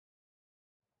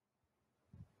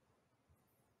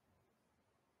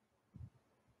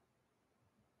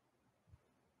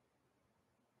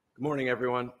Good morning,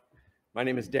 everyone. My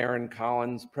name is Darren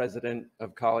Collins, president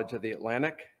of College of the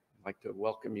Atlantic. I'd like to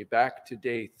welcome you back to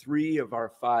day 3 of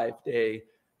our 5-day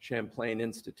Champlain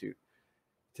Institute.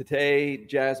 Today,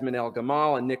 Jasmine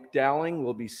El-Gamal and Nick Dowling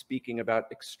will be speaking about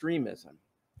extremism.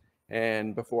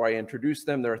 And before I introduce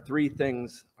them, there are 3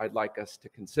 things I'd like us to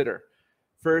consider.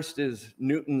 First is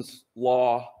Newton's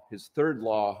law, his third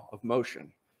law of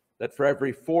motion, that for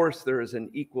every force, there is an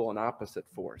equal and opposite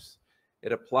force.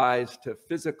 It applies to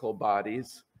physical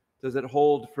bodies. Does it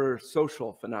hold for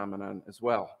social phenomenon as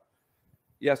well?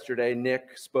 Yesterday,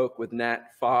 Nick spoke with Nat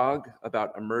Fogg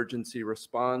about emergency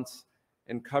response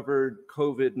and covered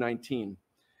COVID-19.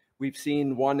 We've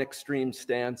seen one extreme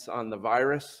stance on the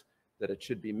virus, that it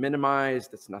should be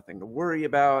minimized, it's nothing to worry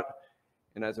about.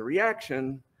 And as a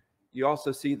reaction, you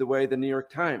also see the way the New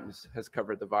York Times has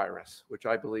covered the virus, which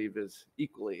I believe is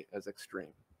equally as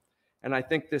extreme. And I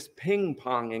think this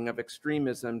ping-ponging of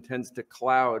extremism tends to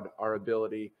cloud our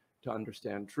ability to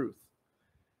understand truth.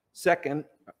 Second,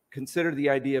 consider the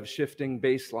idea of shifting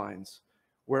baselines,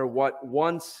 where what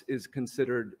once is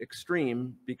considered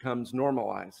extreme becomes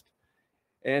normalized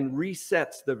and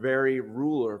resets the very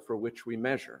ruler for which we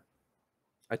measure.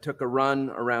 I took a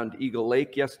run around Eagle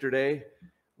Lake yesterday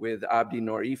with Abdi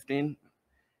Noor-Iftin,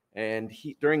 and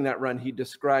during that run, he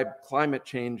described climate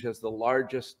change as the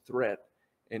largest threat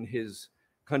in his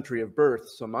country of birth,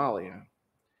 Somalia.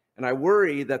 And I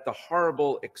worry that the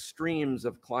horrible extremes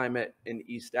of climate in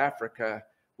East Africa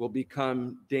will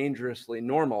become dangerously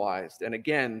normalized. And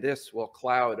again, this will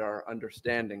cloud our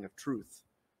understanding of truth.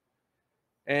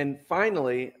 And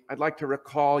finally, I'd like to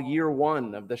recall year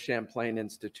 1 of the Champlain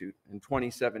Institute in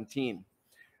 2017.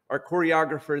 Our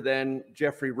choreographer then,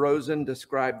 Jeffrey Rosen,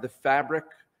 described the fabric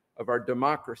of our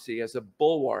democracy as a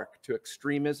bulwark to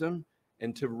extremism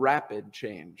and to rapid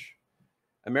change.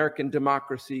 American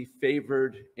democracy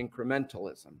favored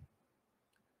incrementalism.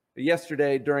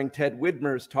 Yesterday, during Ted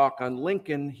Widmer's talk on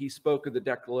Lincoln, he spoke of the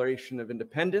Declaration of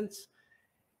Independence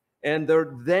and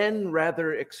the then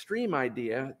rather extreme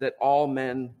idea that all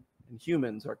men and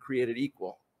humans are created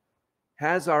equal.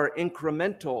 Has our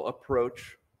incremental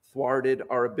approach thwarted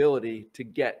our ability to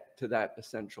get to that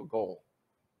essential goal?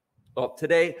 Well,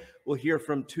 today we'll hear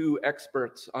from 2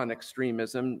 experts on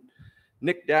extremism.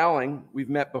 Nick Dowling,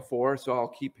 we've met before, so I'll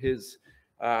keep his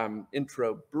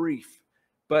intro brief.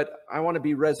 But I want to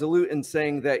be resolute in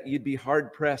saying that you'd be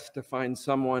hard-pressed to find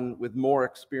someone with more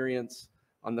experience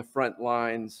on the front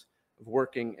lines of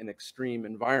working in extreme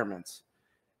environments.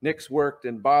 Nick's worked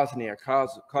in Bosnia,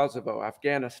 Kosovo,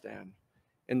 Afghanistan,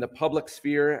 in the public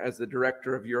sphere as the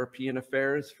Director of European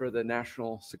Affairs for the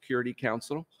National Security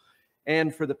Council,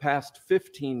 and for the past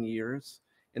 15 years,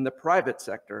 in the private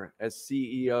sector as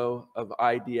CEO of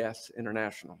IDS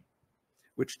International,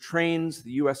 which trains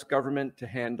the US government to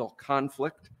handle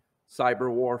conflict,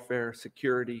 cyber warfare,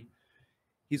 security.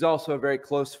 He's also a very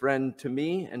close friend to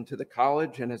me and to the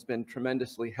college and has been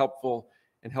tremendously helpful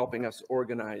in helping us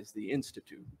organize the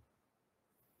Institute.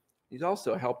 He's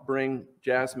also helped bring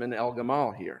Jasmine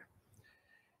El-Gamal here.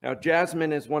 Now,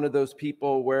 Jasmine is one of those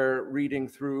people where reading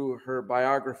through her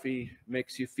biography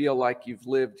makes you feel like you've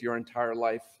lived your entire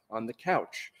life on the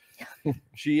couch.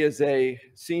 She is a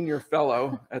senior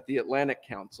fellow at the Atlantic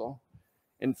Council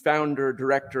and founder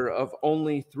director of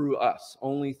Only Through Us,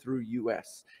 Only Through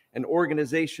US, an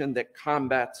organization that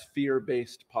combats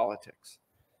fear-based politics.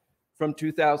 From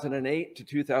 2008 to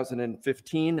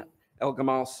 2015,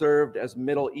 El-Gamal served as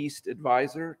Middle East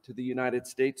advisor to the United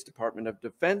States Department of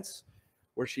Defense,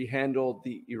 where she handled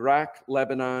the Iraq,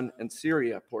 Lebanon, and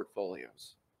Syria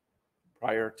portfolios.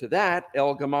 Prior to that,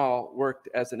 El-Gamal worked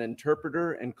as an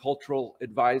interpreter and cultural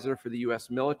advisor for the US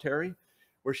military,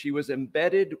 where she was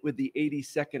embedded with the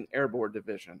 82nd Airborne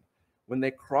Division when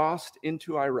they crossed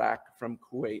into Iraq from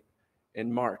Kuwait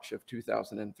in March of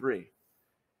 2003.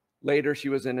 Later, she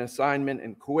was in assignment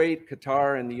in Kuwait,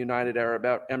 Qatar, and the United Arab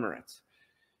Emirates.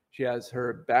 She has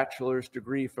her bachelor's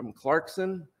degree from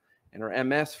Clarkson and her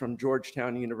MS from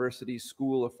Georgetown University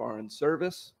School of Foreign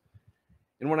Service.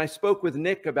 And when I spoke with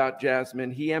Nick about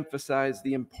Jasmine, he emphasized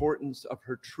the importance of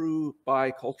her true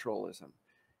biculturalism,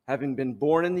 having been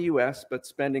born in the US, but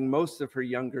spending most of her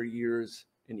younger years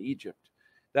in Egypt.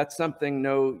 That's something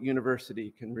no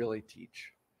university can really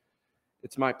teach.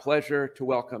 It's my pleasure to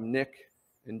welcome Nick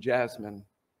and Jasmine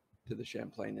to the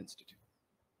Champlain Institute.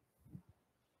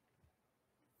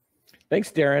 Thanks,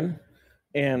 Darren.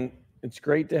 And it's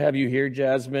great to have you here,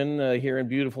 Jasmine, here in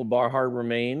beautiful Bar Harbor,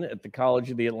 Maine at the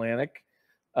College of the Atlantic.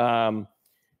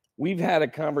 We've had a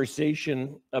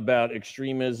conversation about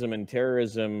extremism and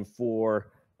terrorism for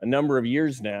a number of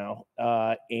years now,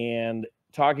 and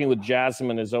talking with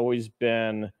Jasmine has always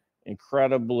been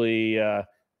incredibly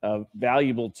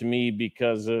valuable to me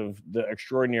because of the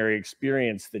extraordinary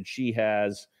experience that she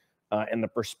has and the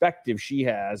perspective she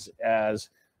has as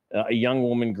a young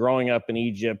woman growing up in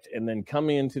Egypt and then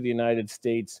coming into the United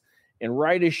States. And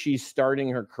right as she's starting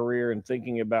her career and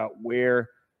thinking about where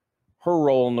her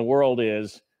role in the world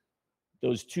is,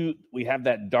 we have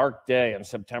that dark day on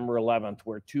September 11th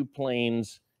where two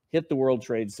planes hit the World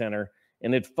Trade Center,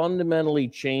 and it fundamentally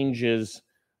changes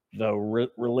the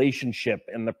relationship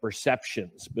and the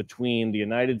perceptions between the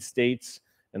United States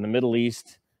and the Middle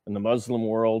East and the Muslim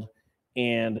world,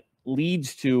 and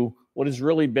leads to what has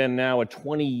really been now a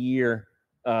 20-year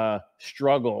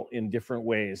struggle in different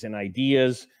ways, in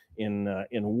ideas, in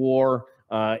war,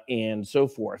 and so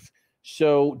forth.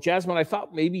 So, Jasmine, I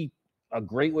thought maybe a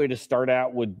great way to start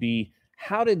out would be,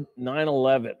 how did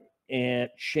 9/11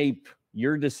 shape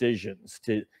your decisions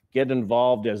to get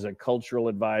involved as a cultural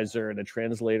advisor and a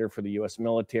translator for the U.S.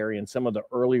 military and some of the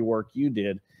early work you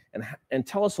did? And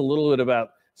tell us a little bit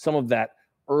about some of that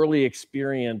early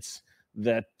experience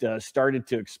that started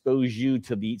to expose you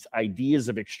to these ideas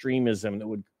of extremism that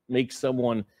would make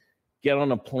someone get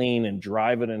on a plane and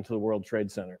drive it into the World Trade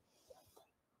Center.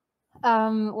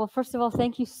 Well, first of all,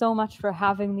 thank you so much for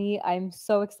having me. I'm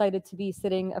so excited to be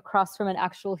sitting across from an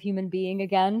actual human being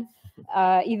again,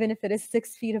 even if it is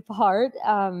 6 feet apart.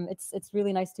 It's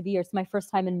really nice to be here. It's my first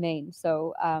time in Maine,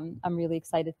 so I'm really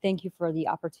excited. Thank you for the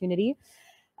opportunity.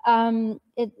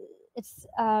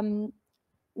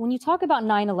 When you talk about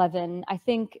 9/11, I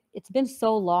think it's been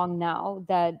so long now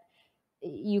that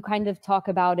you kind of talk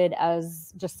about it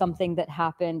as just something that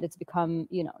happened. It's become,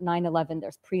 9/11,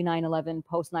 there's pre-9/11,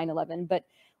 post-9/11. But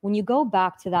when you go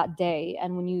back to that day,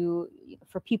 and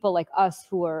for people like us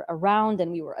who were around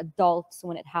and we were adults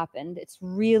when it happened, it's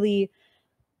really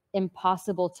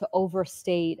impossible to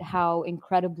overstate how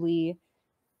incredibly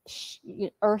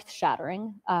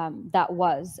earth-shattering that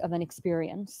was of an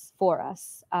experience for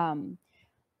us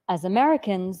as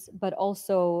Americans, but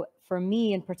also for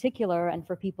me in particular, and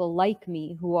for people like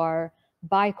me who are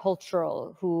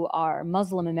bicultural, who are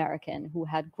Muslim American, who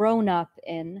had grown up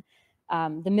in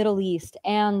the Middle East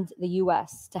and the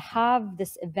US. To have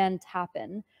this event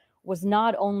happen was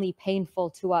not only painful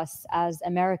to us as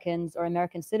Americans or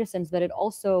American citizens, but it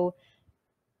also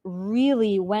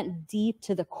really went deep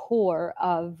to the core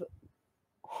of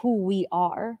who we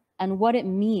are and what it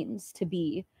means to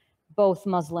be both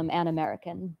Muslim and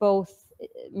American, both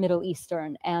Middle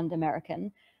Eastern and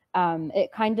American.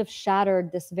 It kind of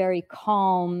shattered this very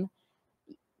calm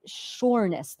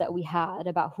sureness that we had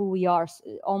about who we are,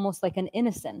 almost like an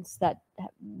innocence that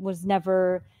was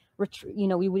never,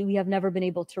 we have never been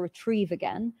able to retrieve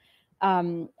again.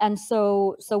 And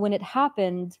so when it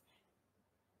happened,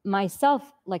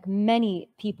 myself, like many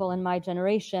people in my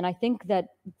generation, I think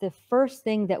that the first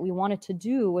thing that we wanted to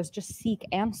do was just seek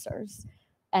answers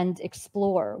and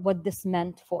explore what this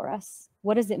meant for us.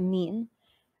 What does it mean?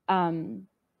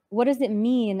 What does it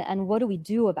mean, and what do we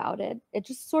do about it? It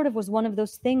just sort of was one of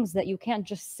those things that you can't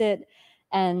just sit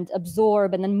and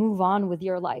absorb and then move on with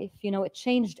your life. It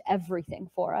changed everything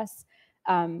for us.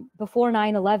 Before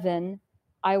 9/11,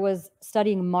 I was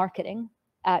studying marketing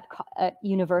at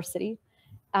university.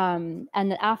 And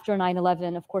then after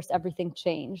 9/11, of course, everything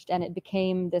changed, and it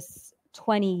became this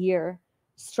 20-year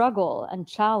struggle and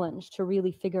challenge to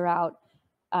really figure out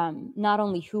not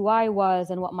only who I was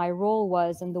and what my role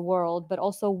was in the world, but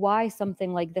also why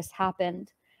something like this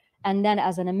happened. And then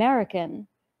as an American,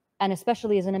 and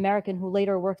especially as an American who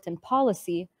later worked in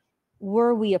policy,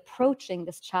 were we approaching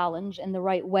this challenge in the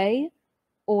right way,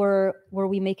 or were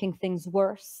we making things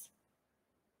worse?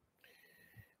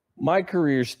 My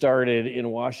career started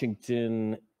in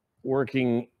Washington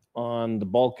working on the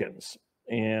Balkans.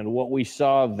 And what we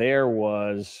saw there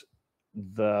was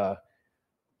the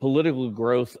political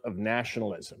growth of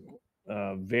nationalism,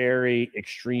 very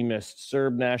extremist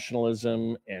Serb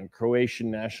nationalism and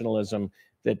Croatian nationalism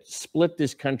that split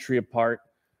this country apart,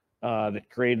 that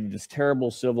created this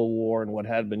terrible civil war in what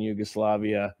had been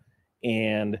Yugoslavia,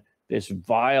 and this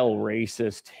vile,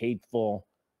 racist, hateful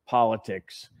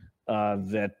politics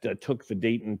that took the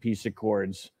Dayton Peace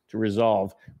Accords to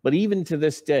resolve. But even to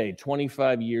this day,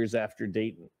 25 years after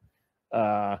Dayton,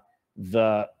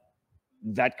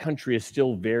 that country is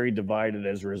still very divided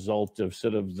as a result of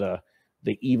sort of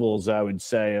the evils, I would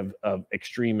say, of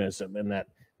extremism and that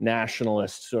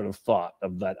nationalist sort of thought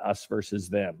of that us versus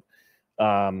them.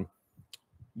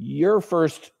 Your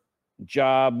first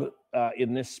job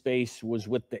in this space was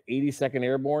with the 82nd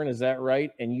Airborne, is that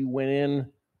right? And you went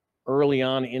in early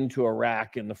on into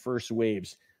Iraq in the first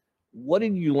waves. What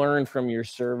did you learn from your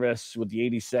service with the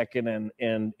 82nd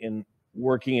and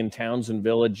working in towns and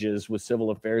villages with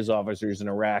civil affairs officers in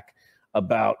Iraq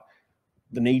about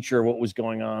the nature of what was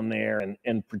going on there,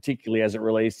 and particularly as it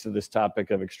relates to this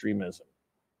topic of extremism?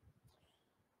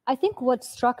 I think what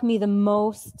struck me the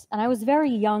most, and I was very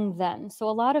young then, so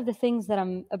a lot of the things that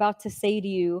I'm about to say to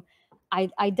you,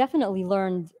 I definitely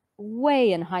learned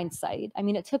way in hindsight. I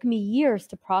mean, it took me years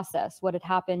to process what had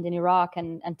happened in Iraq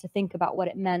and to think about what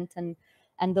it meant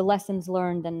and the lessons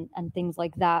learned and things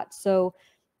like that. So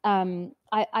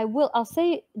I'll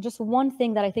say just one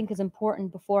thing that I think is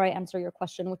important before I answer your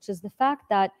question, which is the fact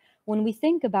that when we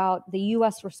think about the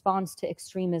US response to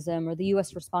extremism or the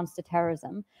US response to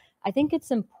terrorism, I think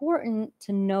it's important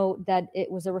to note that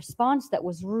it was a response that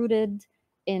was rooted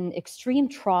in extreme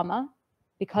trauma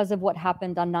because of what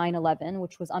happened on 9/11,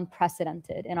 which was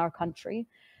unprecedented in our country.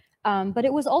 But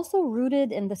it was also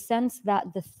rooted in the sense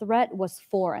that the threat was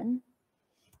foreign.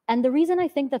 And the reason I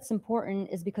think that's important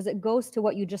is because it goes to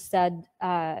what you just said,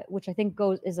 which I think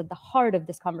is at the heart of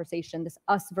this conversation, this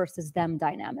us versus them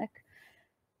dynamic.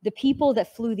 The people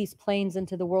that flew these planes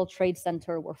into the World Trade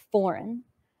Center were foreign,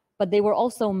 but they were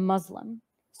also Muslim.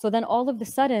 So then all of a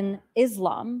sudden,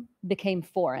 Islam became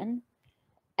foreign,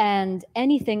 and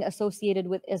anything associated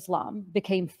with Islam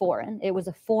became foreign. It was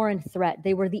a foreign threat.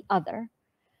 They were the other.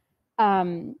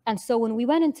 And so when we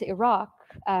went into Iraq,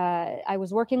 I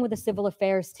was working with a civil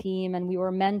affairs team, and we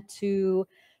were meant to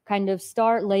kind of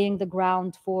start laying the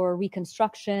ground for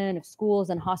reconstruction of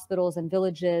schools and hospitals and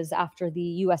villages after the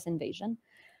US invasion.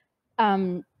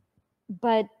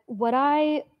 But what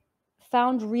I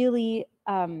found really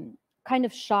kind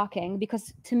of shocking,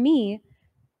 because to me,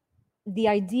 the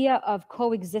idea of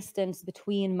coexistence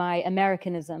between my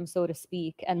Americanism, so to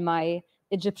speak, and my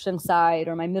Egyptian side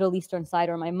or my Middle Eastern side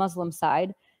or my Muslim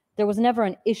side, there was never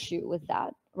an issue with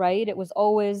that, right? It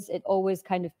always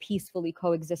kind of peacefully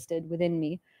coexisted within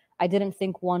me. I didn't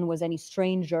think one was any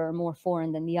stranger or more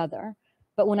foreign than the other.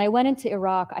 But when I went into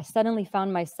Iraq, I suddenly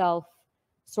found myself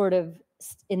sort of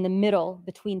in the middle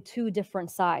between two different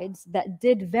sides that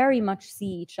did very much see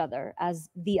each other as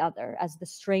the other, as the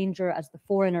stranger, as the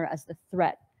foreigner, as the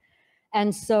threat.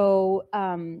 And so,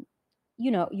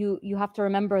 you have to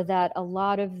remember that a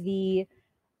lot of the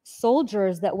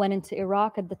soldiers that went into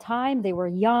Iraq at the time, they were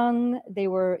young, they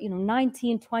were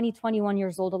 19, 20, 21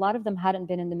 years old. A lot of them hadn't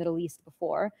been in the Middle East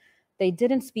before. They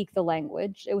didn't speak the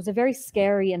language. It was a very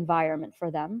scary environment for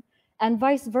them. And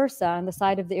vice versa, on the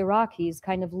side of the Iraqis,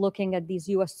 kind of looking at these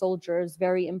US soldiers,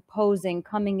 very imposing,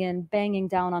 coming in, banging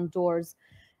down on doors.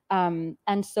 And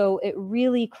so it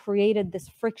really created this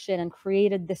friction and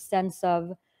created this sense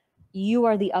of, you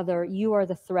are the other, you are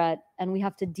the threat, and we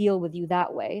have to deal with you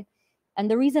that way. And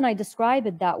the reason I describe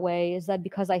it that way is that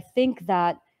because I think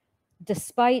that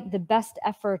despite the best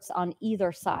efforts on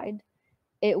either side,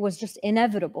 it was just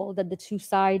inevitable that the two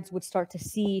sides would start to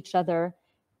see each other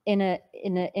in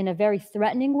a very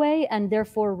threatening way, and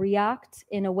therefore react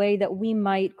in a way that we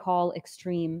might call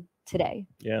extreme today.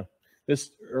 Yeah,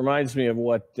 this reminds me of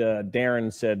what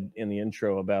Darren said in the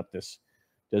intro about this.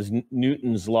 Does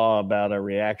Newton's law about a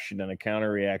reaction and a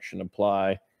counter reaction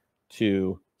apply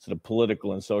to sort of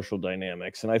political and social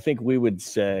dynamics? And I think we would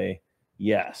say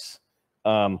yes.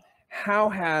 How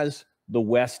has the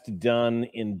West done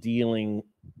in dealing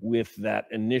with that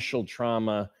initial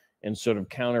trauma and sort of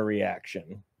counter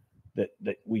reaction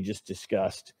that we just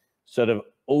discussed, sort of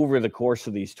over the course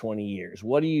of these 20 years?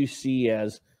 What do you see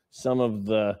as some of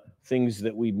the things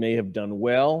that we may have done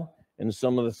well and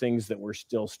some of the things that we're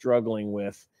still struggling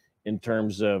with in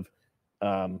terms of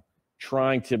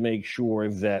trying to make sure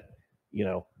that,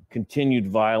 continued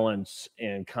violence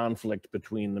and conflict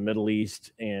between the Middle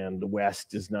East and the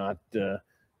West is not,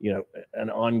 an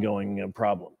ongoing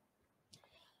problem?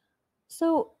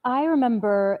 So I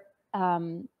remember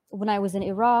when I was in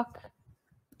Iraq,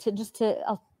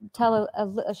 I'll tell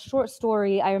a short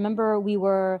story. I remember we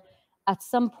were at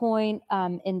some point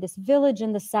in this village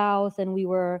in the south, and we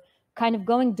were kind of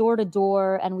going door to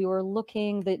door, and we were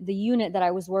looking, the unit that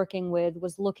I was working with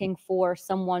was looking for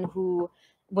someone who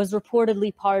was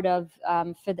reportedly part of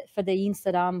Fedayeen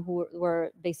Saddam, who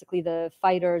were basically the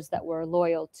fighters that were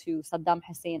loyal to Saddam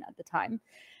Hussein at the time.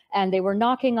 And they were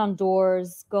knocking on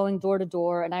doors, going door to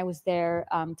door, and I was there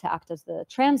to act as the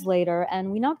translator.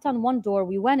 And we knocked on one door,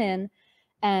 we went in,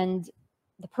 and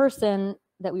the person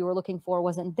that we were looking for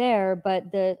wasn't there,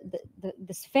 but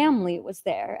this family was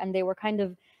there, and they were kind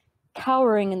of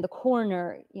cowering in the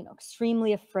corner,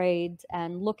 extremely afraid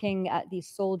and looking at these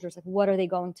soldiers like, what are they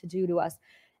going to do to us?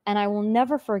 And I will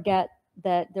never forget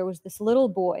that there was this little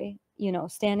boy,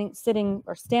 standing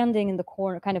in the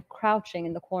corner, kind of crouching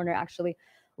in the corner, actually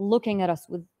looking at us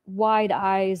with wide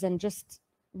eyes and just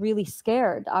really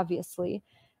scared, obviously.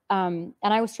 And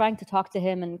I was trying to talk to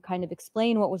him and kind of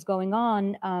explain what was going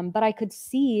on. But I could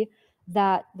see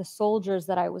that the soldiers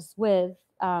that I was with,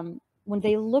 when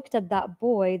they looked at that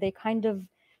boy, they kind of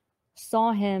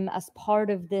saw him as part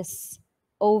of this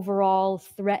overall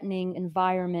threatening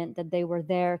environment that they were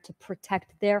there to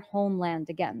protect their homeland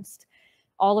against.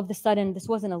 All of a sudden, this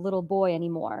wasn't a little boy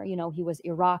anymore. You know, he was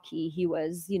Iraqi. He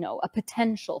was, you know, a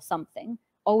potential something,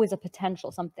 always a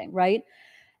potential something, right?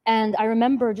 And I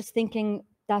remember just thinking,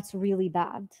 that's really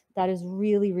bad. That is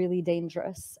really, really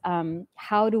dangerous.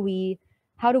 How do we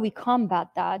combat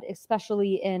that,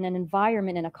 especially in an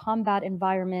environment, in a combat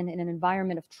environment, in an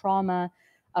environment of trauma,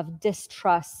 of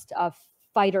distrust, of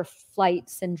fight or flight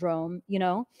syndrome, you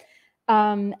know?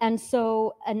 And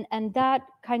so, and that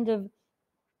kind of,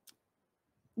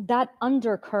 that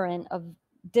undercurrent of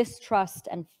distrust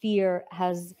and fear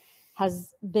has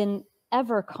been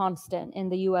ever constant in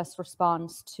the US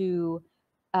response to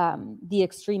the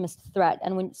extremist threat.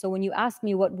 And when you ask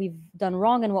me what we've done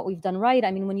wrong and what we've done right,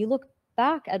 I mean, when you look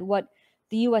back at what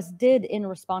the US did in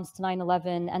response to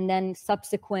 9/11 and then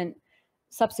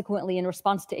subsequently in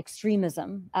response to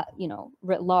extremism, you know,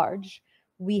 writ large,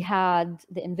 we had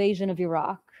the invasion of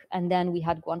Iraq, and then we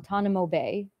had Guantanamo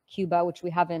Bay, Cuba, which we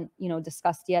haven't, you know,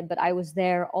 discussed yet, but I was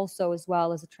there also as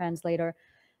well as a translator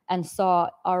and saw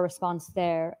our response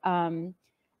there.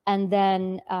 And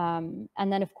then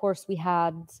of course we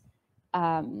had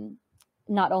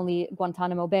not only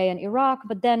Guantanamo Bay and Iraq,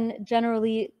 but then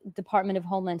generally Department of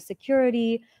Homeland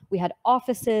Security. We had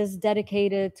offices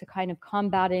dedicated to kind of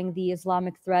combating the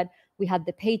Islamic threat. We had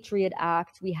the Patriot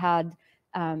Act. We had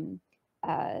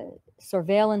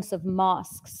surveillance of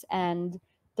mosques. And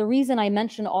the reason I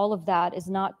mention all of that is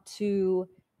not to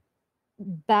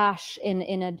bash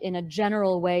in a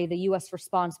general way the US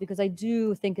response, because I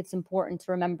do think it's important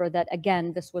to remember that,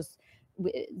 again,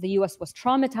 the US was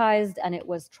traumatized and it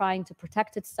was trying to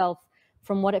protect itself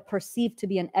from what it perceived to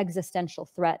be an existential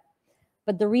threat.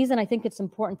 But the reason I think it's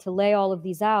important to lay all of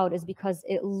these out is because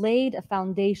it laid a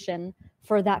foundation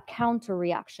for that counter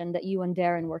reaction that you and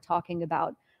Darren were talking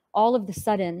about. All of a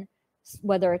sudden,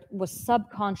 whether it was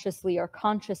subconsciously or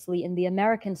consciously in the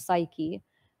American psyche,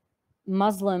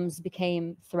 Muslims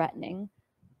became threatening,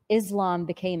 Islam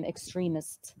became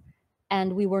extremist,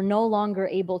 and we were no longer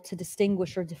able to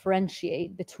distinguish or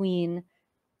differentiate between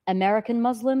American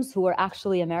Muslims who were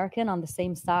actually American on the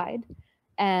same side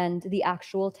and the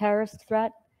actual terrorist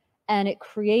threat. And it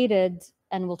created,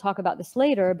 and we'll talk about this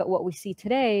later, but what we see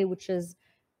today, which is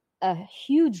a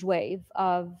huge wave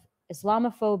of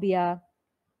Islamophobia,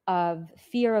 of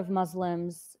fear of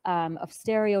Muslims, of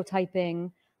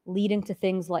stereotyping, leading to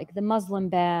things like the Muslim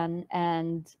ban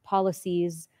and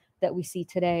policies that we see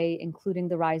today, including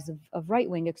the rise of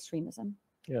right-wing extremism.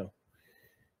 Yeah.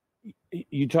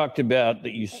 You talked about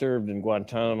that you served in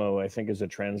Guantanamo, I think, as a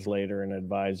translator and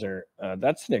advisor.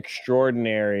 That's an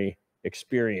extraordinary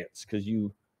experience because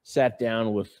you sat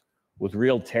down with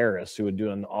real terrorists who were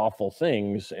doing awful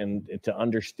things, and to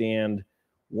understand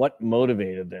what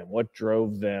motivated them, what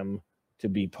drove them to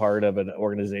be part of an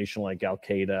organization like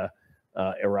Al-Qaeda,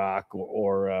 Iraq,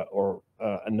 or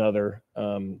another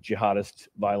jihadist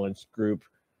violence group.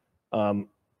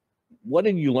 What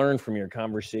did you learn from your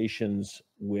conversations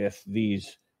with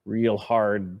these real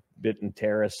hard-bitten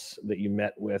terrorists that you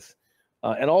met with?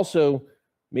 And also,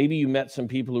 maybe you met some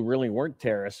people who really weren't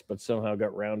terrorists, but somehow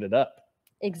got rounded up.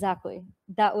 Exactly.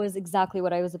 That was exactly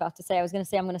what I was about to say. I was going to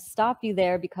say, I'm going to stop you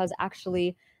there because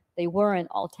actually they weren't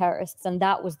all terrorists. And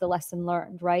that was the lesson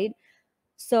learned, right?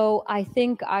 So I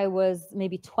think I was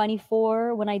maybe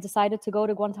 24 when I decided to go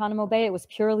to Guantanamo Bay. It was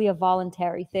purely a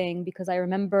voluntary thing because I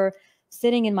remember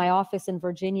sitting in my office in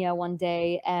Virginia one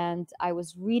day and I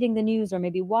was reading the news or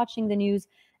maybe watching the news,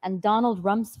 and Donald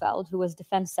Rumsfeld, who was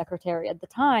defense secretary at the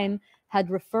time, had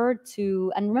referred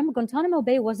to, and remember, Guantanamo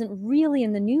Bay wasn't really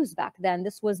in the news back then.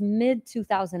 This was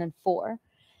mid-2004.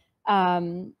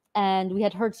 And we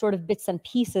had heard sort of bits and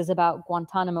pieces about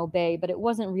Guantanamo Bay, but it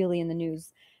wasn't really in the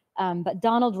news. But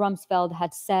Donald Rumsfeld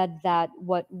had said that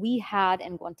what we had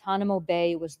in Guantanamo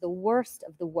Bay was the worst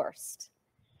of the worst.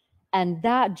 And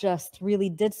that just really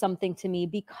did something to me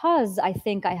because I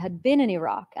think I had been in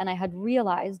Iraq and I had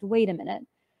realized, wait a minute,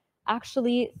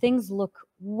 actually things look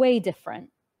way different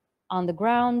on the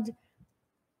ground.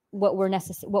 What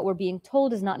we're being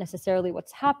told is not necessarily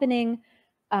what's happening.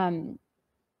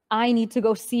 I need to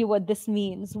go see what this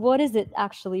means. What is it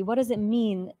actually? What does it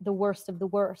mean, the worst of the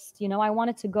worst? You know, I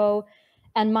wanted to go,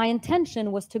 and my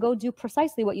intention was to go do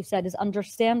precisely what you said, is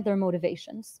understand their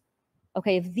motivations.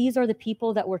 Okay, if these are the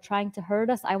people that were trying to hurt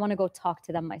us, I want to go talk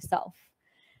to them myself.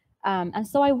 And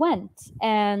so I went,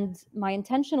 and my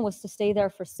intention was to stay there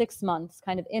for 6 months,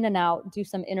 kind of in and out, do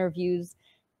some interviews,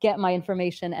 get my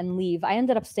information and leave. I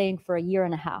ended up staying for a year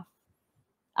and a half.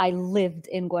 I lived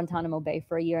in Guantanamo Bay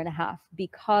for a year and a half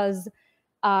because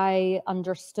I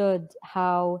understood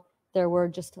how there were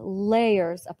just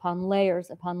layers upon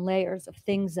layers upon layers of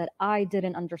things that I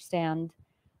didn't understand,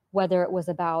 whether it was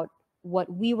about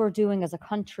what we were doing as a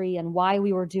country and why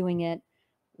we were doing it,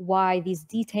 why these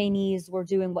detainees were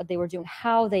doing what they were doing,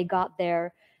 how they got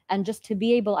there. And just to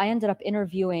be able, I ended up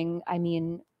interviewing, I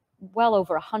mean, well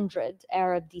over 100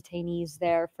 Arab detainees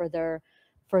there for their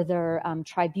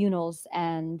tribunals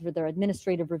and for their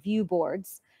administrative review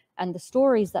boards. And the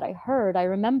stories that I heard, I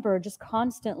remember just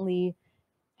constantly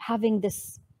having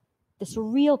this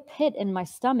real pit in my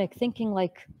stomach, thinking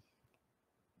like,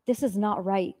 this is not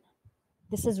right.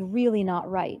 This is really not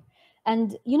right.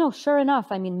 And, you know, sure enough,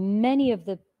 I mean, many of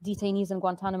the detainees in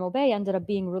Guantanamo Bay ended up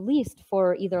being released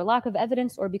for either lack of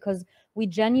evidence or because we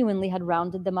genuinely had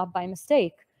rounded them up by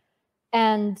mistake.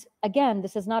 And again,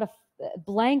 this is not a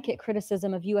blanket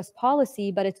criticism of US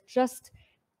policy, but it just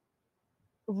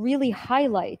really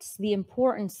highlights the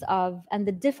importance of and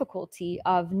the difficulty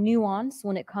of nuance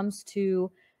when it comes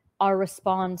to our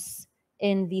response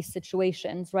in these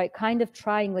situations, right? Kind of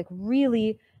trying, like,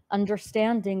 really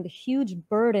understanding the huge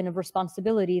burden of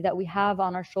responsibility that we have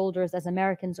on our shoulders as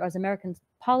Americans or as American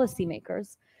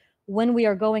policymakers when we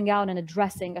are going out and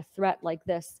addressing a threat like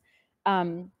this,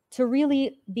 to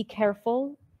really be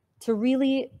careful, to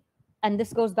really, and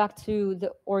this goes back to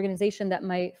the organization that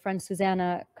my friend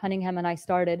Susanna Cunningham and I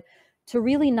started, to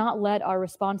really not let our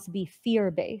response be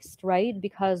fear-based, right?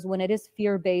 Because when it is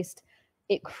fear-based,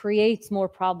 it creates more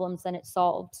problems than it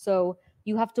solves. So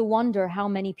you have to wonder how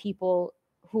many people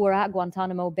who are at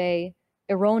Guantanamo Bay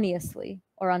erroneously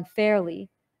or unfairly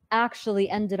actually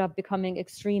ended up becoming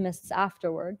extremists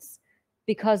afterwards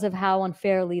because of how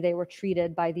unfairly they were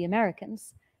treated by the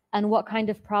Americans and what kind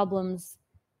of problems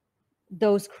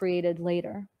those created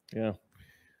later. Yeah.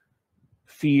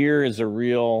 Fear is a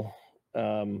real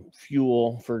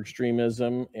fuel for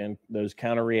extremism and those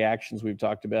counter reactions we've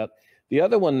talked about. The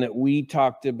other one that we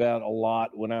talked about a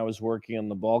lot when I was working on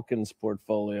the Balkans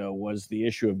portfolio was the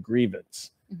issue of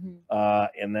grievance.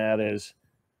 And that is,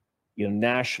 you know,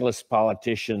 nationalist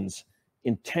politicians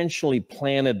intentionally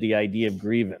planted the idea of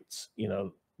grievance. You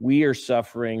know, we are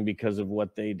suffering because of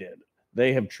what they did.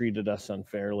 They have treated us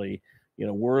unfairly. You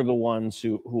know, we're the ones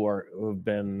who have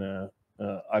been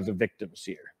are the victims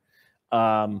here.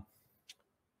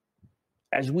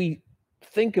 As we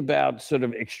think about sort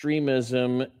of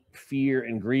extremism, fear,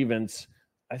 and grievance,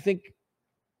 I think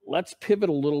let's pivot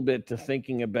a little bit to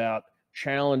thinking about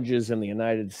challenges in the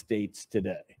United States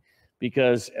today.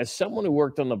 Because as someone who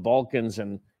worked on the Balkans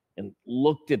and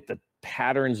looked at the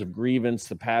patterns of grievance,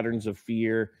 the patterns of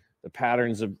fear, the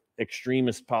patterns of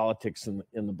extremist politics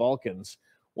in the Balkans,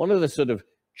 one of the sort of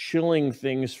chilling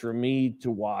things for me to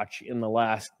watch in the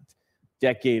last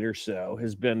decade or so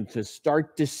has been to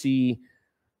start to see,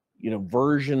 you know,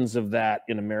 versions of that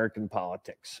in American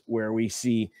politics, where we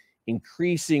see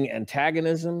increasing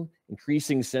antagonism,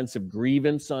 increasing sense of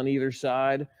grievance on either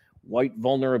side, white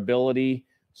vulnerability,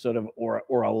 sort of, or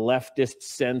a leftist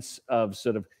sense of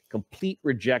sort of complete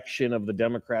rejection of the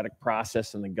democratic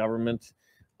process and the government.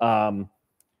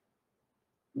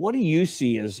 What do you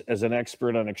see as an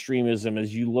expert on extremism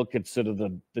as you look at sort of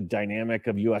the dynamic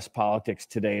of US politics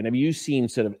today? And have you seen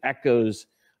sort of echoes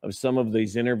of some of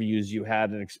these interviews you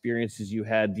had and experiences you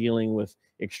had dealing with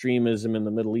extremism in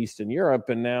the Middle East and Europe,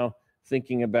 and now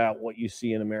thinking about what you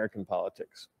see in American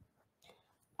politics?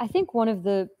 I think one of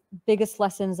the biggest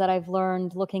lessons that I've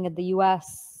learned looking at the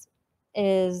US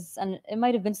is, and it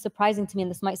might have been surprising to me,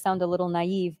 and this might sound a little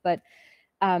naive, but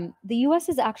the US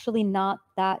is actually not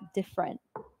that different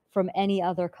from any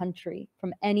other country,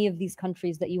 from any of these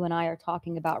countries that you and I are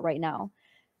talking about right now.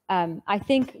 I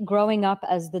think growing up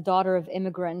as the daughter of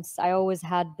immigrants, I always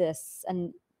had this,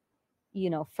 and you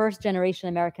know, first generation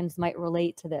Americans might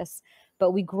relate to this,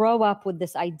 but we grow up with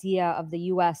this idea of the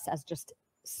US as just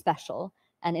special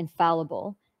and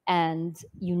infallible and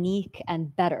unique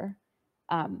and better.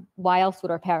 Why else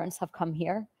would our parents have come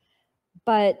here?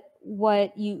 But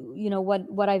what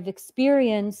what I've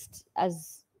experienced,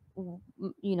 as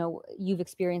you know, you've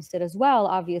experienced it as well,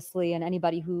 obviously, and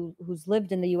anybody who's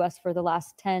lived in the US for the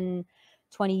last 10,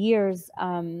 20 years,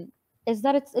 is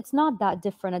that it's not that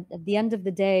different. At the end of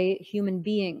the day, human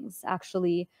beings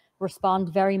actually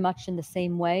respond very much in the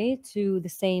same way to the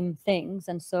same things.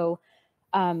 And so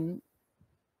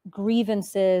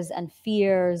grievances and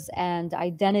fears and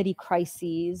identity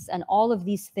crises and all of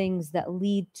these things that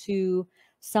lead to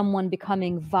someone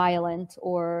becoming violent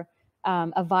or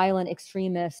a violent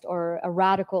extremist or a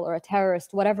radical or a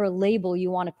terrorist, whatever label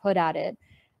you want to put at it.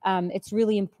 It's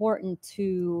really important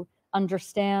to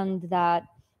understand that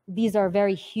these are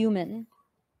very human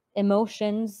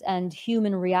emotions and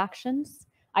human reactions.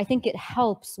 I think it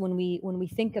helps when we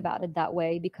think about it that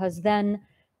way, because then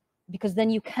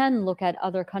you can look at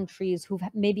other countries who've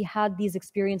maybe had these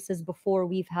experiences before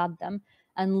we've had them,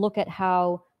 and look at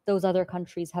how those other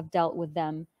countries have dealt with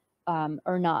them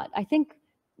or not. I think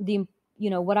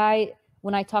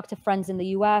when I talk to friends in the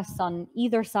US on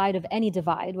either side of any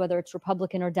divide, whether it's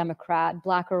Republican or Democrat,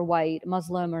 black or white,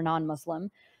 Muslim or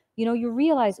non-Muslim, you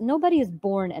realize nobody is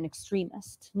born an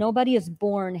extremist. Nobody is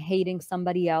born hating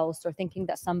somebody else or thinking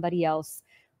that somebody else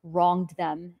wronged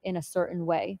them in a certain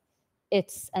way.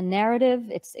 It's a narrative,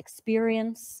 it's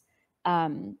experience,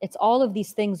 it's all of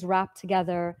these things wrapped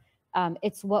together.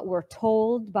 It's what we're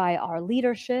told by our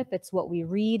leadership, it's what we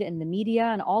read in the media,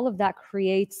 and all of that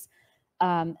creates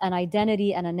an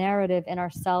identity and a narrative in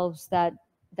ourselves that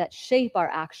shape our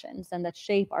actions and that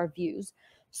shape our views.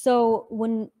 So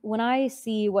when I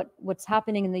see what's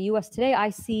happening in the US today, I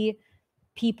see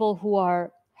people who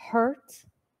are hurt.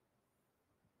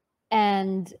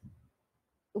 And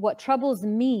what troubles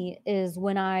me is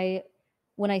when I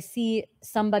see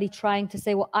somebody trying to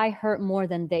say, well, I hurt more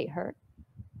than they hurt,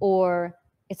 or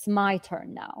it's my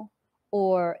turn now,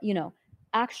 or,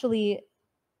 actually,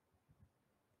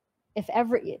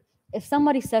 if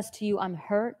somebody says to you, I'm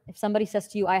hurt, if somebody says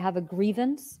to you, I have a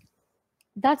grievance,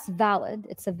 that's valid.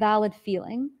 It's a valid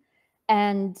feeling.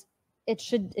 And it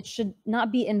should not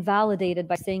be invalidated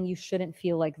by saying you shouldn't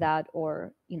feel like that,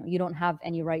 or, you don't have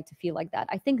any right to feel like that.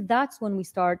 I think that's when we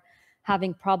start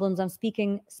having problems. I'm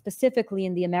speaking specifically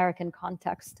in the American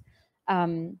context.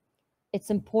 It's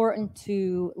important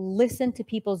to listen to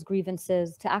people's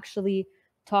grievances, to actually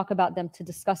talk about them, to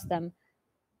discuss them.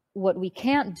 What we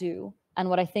can't do, and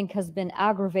what I think has been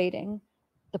aggravating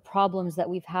the problems that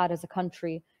we've had as a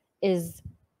country, is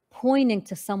pointing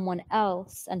to someone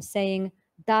else and saying,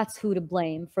 that's who to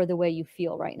blame for the way you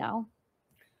feel right now.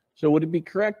 So would it be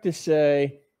correct to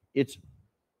say it's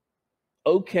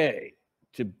okay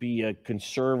to be a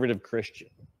conservative Christian?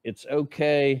 It's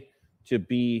okay to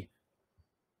be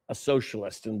a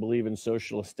socialist and believe in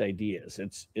socialist ideas.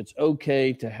 It's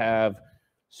okay to have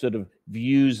sort of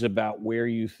views about where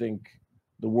you think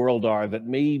the world are that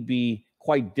may be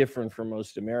quite different from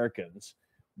most Americans,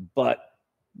 but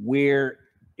where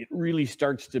it really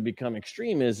starts to become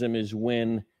extremism is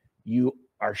when you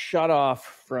are shut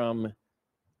off from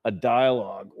a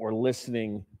dialogue or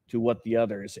listening to what the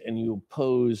others, and you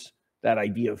oppose that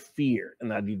idea of fear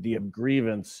and that idea of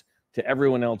grievance to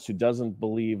everyone else who doesn't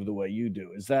believe the way you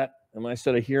do. Am I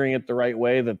sort of hearing it the right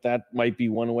way, that might be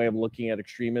one way of looking at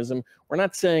extremism? We're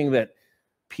not saying that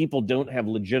people don't have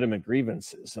legitimate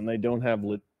grievances and they don't have,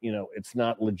 it's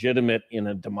not legitimate in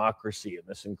a democracy, in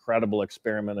this incredible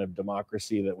experiment of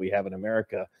democracy that we have in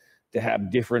America, to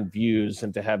have different views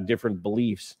and to have different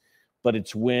beliefs. But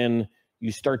it's when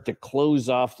you start to close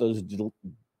off those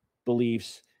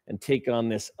beliefs and take on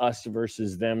this us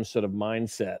versus them sort of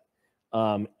mindset,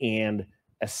 and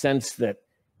a sense that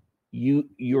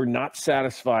you're not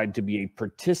satisfied to be a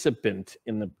participant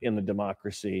in the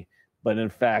democracy, but in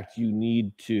fact you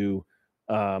need to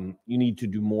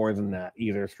do more than that,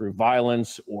 either through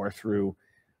violence or through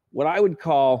what I would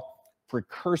call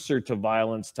precursor to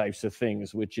violence types of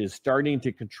things, which is starting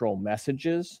to control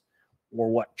messages, or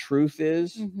what truth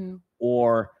is, Mm-hmm.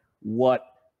 or what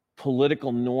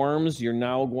political norms you're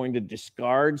now going to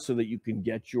discard so that you can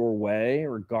get your way,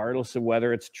 regardless of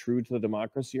whether it's true to the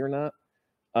democracy or not.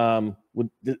 Am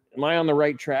I on the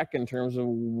right track in terms of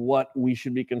what we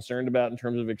should be concerned about in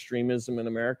terms of extremism in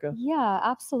America? Yeah,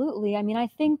 absolutely. I mean,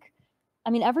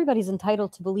 everybody's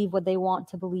entitled to believe what they want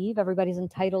to believe. Everybody's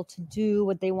entitled to do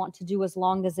what they want to do, as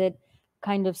long as it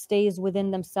kind of stays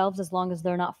within themselves, as long as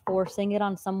they're not forcing it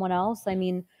on someone else. I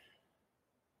mean,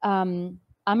 I'm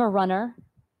a runner,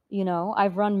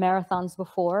 I've run marathons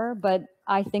before, but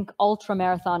I think ultra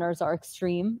marathoners are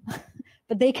extreme.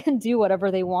 But they can do whatever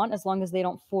they want as long as they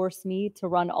don't force me to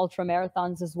run ultra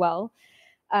marathons as well.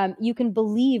 You can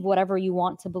believe whatever you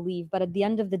want to believe, but at the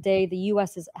end of the day, the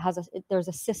U.S. there's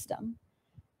a system.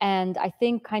 And I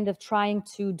think kind of trying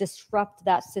to disrupt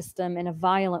that system in a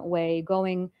violent way,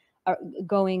 going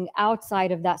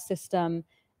outside of that system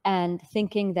and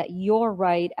thinking that you're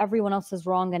right, everyone else is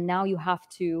wrong, and now you have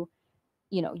to,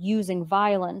 using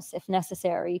violence if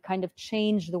necessary, kind of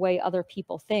change the way other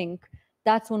people think.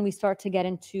 That's when we start to get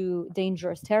into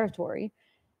dangerous territory.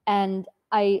 And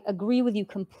I agree with you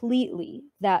completely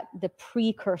that the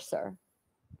precursor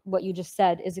what you just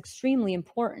said is extremely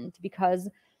important, because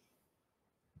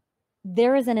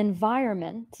there is an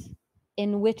environment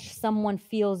in which someone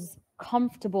feels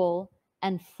comfortable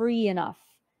and free enough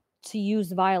to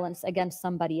use violence against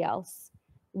somebody else.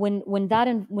 When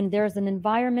there's an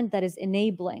environment that is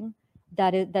enabling,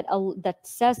 that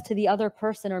says to the other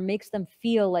person or makes them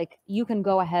feel like you can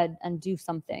go ahead and do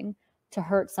something to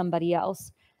hurt somebody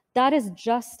else, that is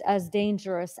just as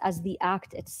dangerous as the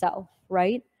act itself,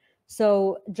 right?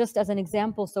 So just as an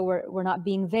example, so we're not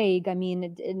being vague, I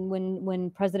mean, when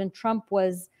President Trump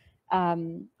was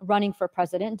running for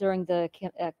president during the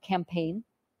campaign,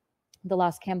 the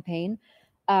last campaign,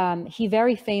 he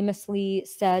very famously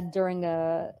said during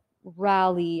a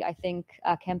rally, I think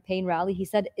a campaign rally, he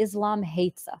said, "Islam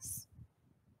hates us."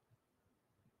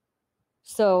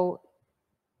 So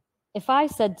if I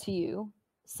said to you,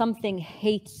 something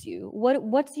hates you,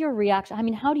 what's your reaction? I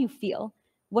mean, how do you feel?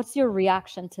 What's your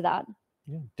reaction to that?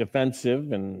 Yeah.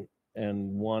 Defensive and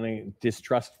wanting,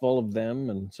 distrustful of them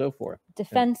and so forth.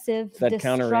 Defensive,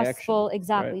 distrustful,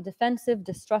 exactly. Right? Defensive,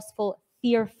 distrustful,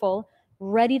 fearful,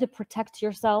 ready to protect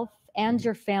yourself and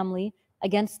your family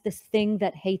against this thing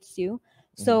that hates you.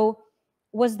 So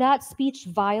was that speech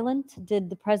violent? Did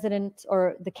the president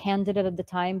or the candidate at the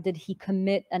time, did he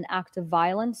commit an act of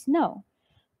violence? No.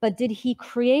 But did he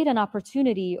create an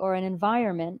opportunity or an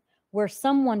environment where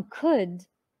someone could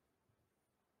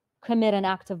commit an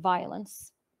act of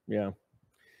violence? Yeah.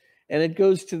 And it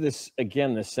goes to this,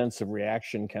 again, this sense of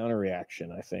reaction,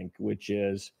 counter-reaction, I think, which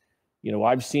is, you know,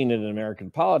 I've seen it in American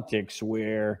politics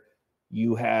where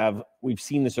we've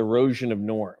seen this erosion of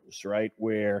norms, right?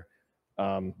 Where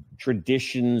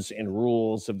traditions and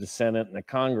rules of the Senate and the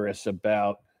Congress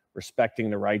about respecting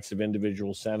the rights of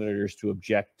individual senators to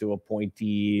object to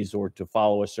appointees or to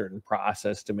follow a certain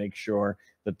process to make sure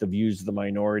that the views of the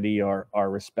minority are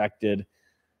respected.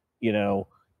 You know,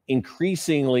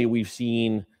 increasingly we've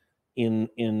seen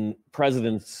in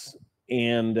presidents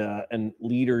and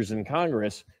leaders in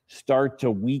Congress start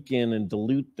to weaken and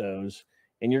dilute those,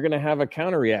 and you're going to have a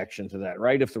counter reaction to that,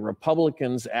 right? If the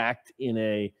Republicans act in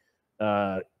a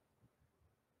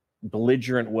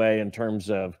belligerent way in terms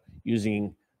of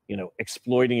using, you know,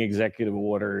 exploiting executive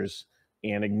orders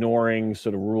and ignoring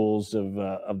sort of rules of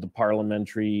the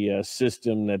parliamentary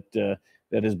system that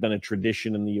has been a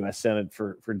tradition in the U.S. Senate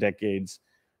for decades,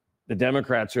 the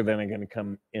Democrats are then going to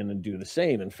come in and do the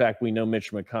same. In fact, we know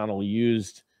Mitch McConnell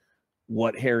used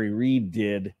what Harry Reid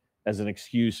did as an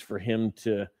excuse for him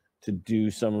to do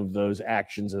some of those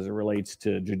actions as it relates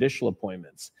to judicial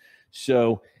appointments.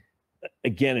 So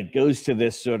again, it goes to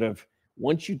this sort of,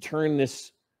 once you turn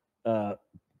this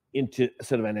into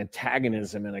sort of an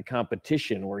antagonism and a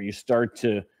competition where you start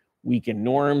to weaken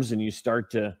norms and you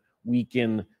start to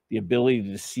weaken the ability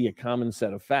to see a common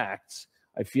set of facts,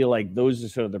 I feel like those are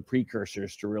sort of the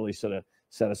precursors to really sort of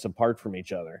set us apart from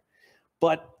each other.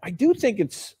 But I do think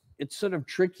it's sort of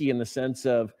tricky in the sense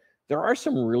of there are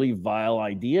some really vile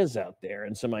ideas out there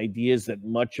and some ideas that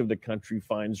much of the country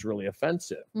finds really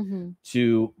offensive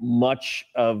to much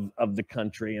of the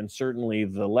country, and certainly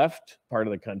the left part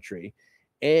of the country.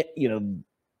 You know,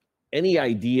 any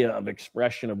idea of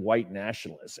expression of white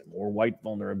nationalism or white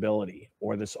vulnerability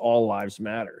or this all lives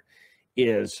matter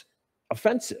is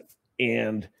offensive.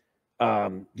 And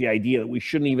the idea that we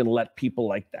shouldn't even let people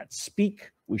like that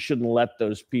speak, we shouldn't let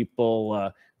those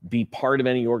people be part of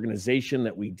any organization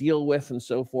that we deal with and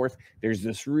so forth. There's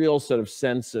this real sort of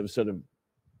sense of sort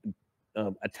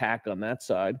of attack on that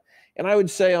side. And I would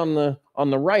say on the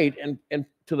right and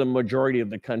to the majority of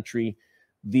the country,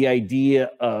 the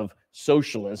idea of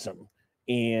socialism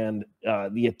and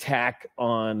the attack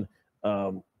on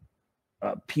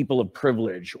people of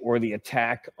privilege, or the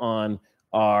attack on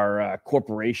our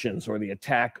corporations, or the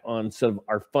attack on sort of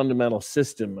our fundamental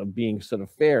system of being sort of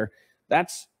fair,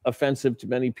 that's offensive to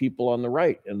many people on the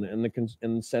right and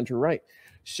the center right.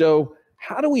 So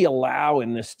how do we allow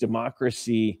in this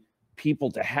democracy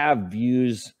people to have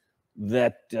views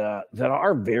that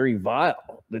are very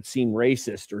vile, that seem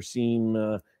racist or seem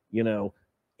you know,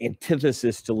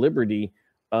 antithesis to liberty,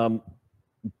 and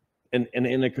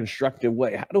in a constructive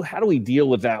way? How do we deal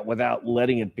with that without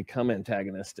letting it become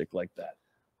antagonistic like that?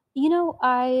 You know,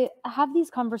 I have these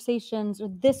conversations, or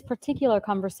this particular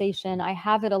conversation, I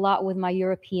have it a lot with my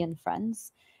European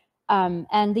friends.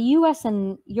 And the US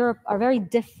and Europe are very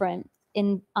different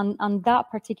on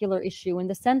that particular issue, in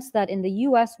the sense that in the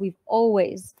US, we've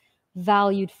always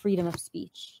valued freedom of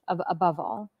speech above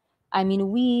all. I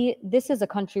mean, this is a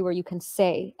country where you can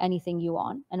say anything you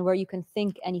want and where you can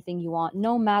think anything you want,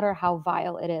 no matter how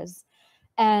vile it is.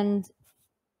 And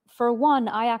for one,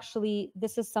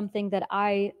 this is something that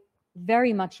I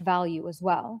very much value as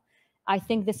well. I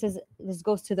think this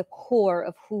goes to the core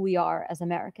of who we are as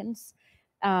Americans.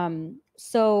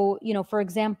 So, you know, for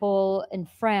example, in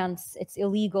France, it's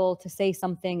illegal to say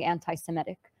something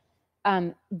anti-Semitic.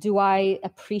 Do I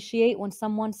appreciate when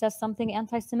someone says something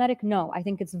anti-Semitic? No, I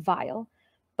think it's vile.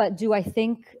 But do I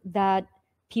think that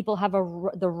people have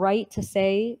the right to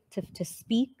say, to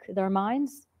speak their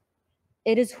minds?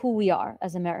 It is who we are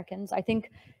as Americans. I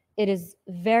think it is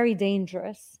very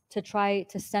dangerous to try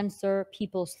to censor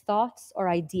people's thoughts or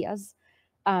ideas.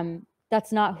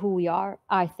 That's not who we are,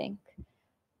 I think.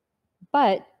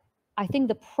 But I think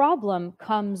the problem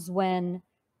comes when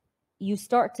you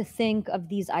start to think of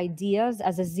these ideas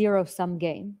as a zero-sum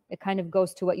game. It kind of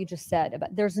goes to what you just said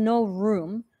about there's no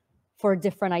room for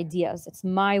different ideas. It's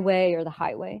my way or the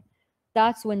highway.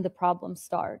 That's when the problems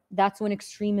start. That's when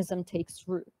extremism takes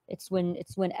root. It's when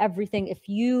everything,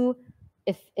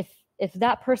 if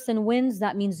that person wins,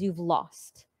 that means you've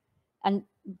lost. And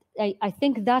I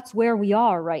think that's where we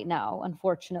are right now,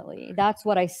 unfortunately. That's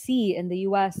what I see in the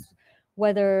US,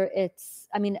 whether it's,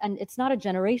 I mean, and it's not a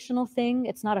generational thing,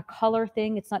 it's not a color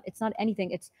thing, it's not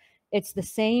anything. It's the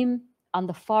same on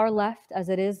the far left as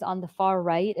it is on the far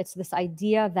right. It's this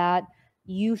idea that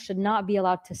you should not be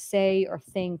allowed to say or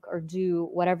think or do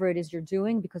whatever it is you're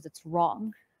doing because it's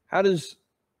wrong. How does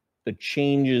the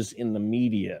changes in the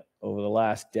media over the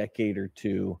last decade or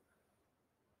two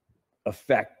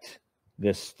affect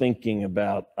this thinking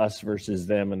about us versus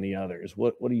them and the others?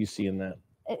 What do you see in that?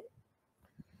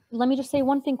 Let me just say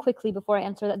one thing quickly before I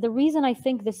answer that. The reason I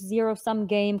think this zero-sum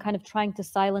game, kind of trying to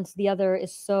silence the other,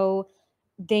 is so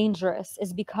dangerous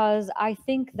is because I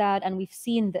think that, and we've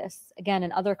seen this again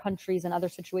in other countries and other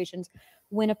situations,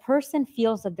 when a person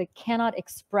feels that they cannot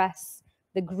express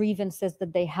the grievances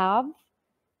that they have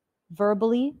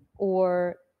verbally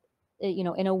or, you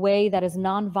know, in a way that is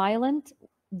non-violent,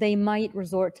 they might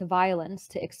resort to violence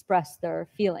to express their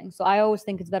feelings. So I always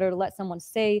think it's better to let someone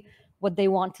say what they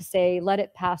want to say, let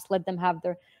it pass, let them have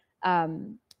their,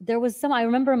 there was some, I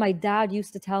remember my dad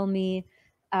used to tell me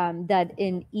that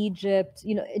in Egypt,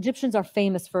 you know, Egyptians are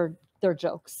famous for their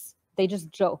jokes. They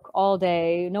just joke all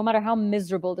day, no matter how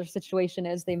miserable their situation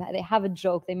is, they have a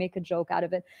joke, they make a joke out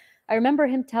of it. I remember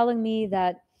him telling me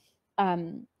that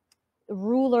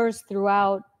rulers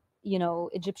throughout, you know,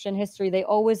 Egyptian history, they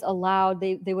always allowed,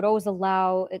 they would always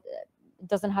allow, it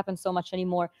doesn't happen so much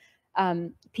anymore,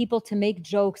 people to make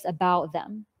jokes about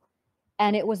them.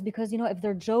 And it was because, you know, if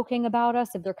they're joking about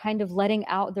us, if they're kind of letting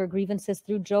out their grievances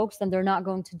through jokes, then they're not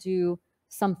going to do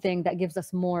something that gives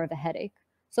us more of a headache.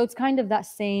 So it's kind of that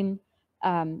same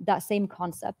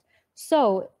concept.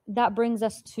 So that brings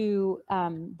us to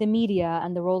the media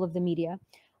and the role of the media.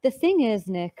 The thing is,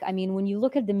 Nick, I mean, when you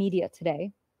look at the media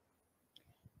today,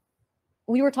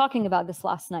 we were talking about this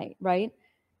last night, right?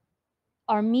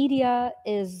 Our media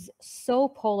is so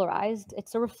polarized.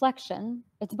 It's a reflection.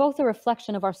 It's both a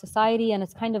reflection of our society and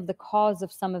it's kind of the cause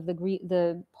of some of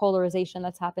the polarization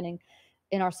that's happening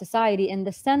in our society, in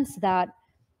the sense that,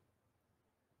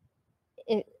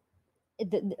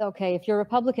 okay, if you're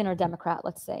Republican or Democrat,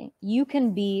 let's say, you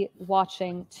can be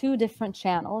watching two different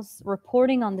channels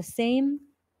reporting on the same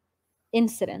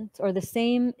incident or the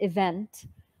same event,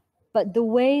 but the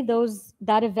way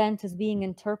that event is being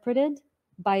interpreted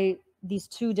by these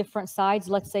two different sides,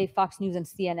 let's say Fox News and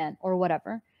CNN or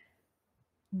whatever,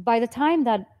 by the time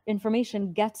that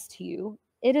information gets to you,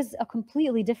 it is a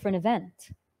completely different event.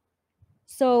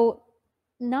 So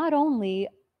not only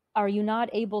are you not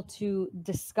able to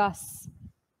discuss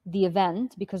the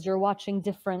event because you're watching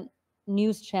different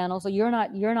news channels, or you're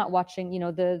not watching, you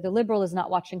know, the liberal is not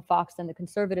watching Fox and the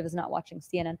conservative is not watching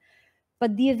CNN,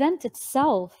 but the event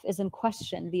itself is in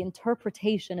question. The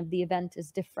interpretation of the event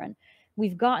is different.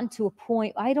 We've gotten to a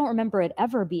point, I don't remember it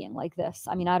ever being like this.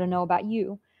 I mean, I don't know about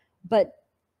you, but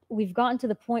we've gotten to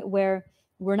the point where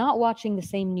we're not watching the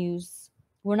same news.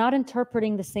 We're not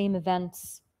interpreting the same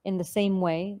events in the same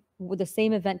way. The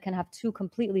same event can have two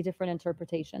completely different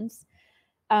interpretations.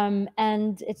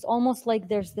 And it's almost like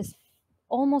there's this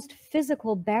almost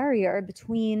physical barrier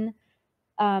between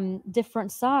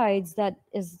different sides that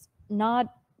is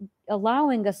not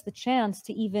allowing us the chance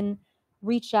to even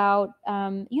reach out.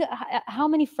 How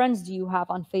many friends do you have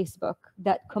on Facebook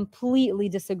that completely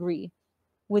disagree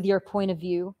with your point of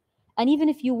view? And even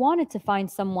if you wanted to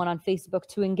find someone on Facebook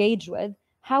to engage with,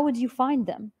 how would you find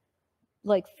them?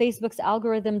 Like, Facebook's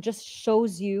algorithm just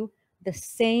shows you the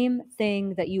same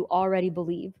thing that you already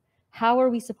believe. How are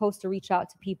we supposed to reach out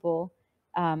to people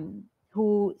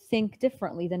who think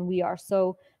differently than we are?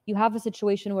 So you have a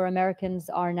situation where Americans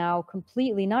are now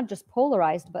completely not just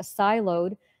polarized, but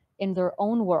siloed in their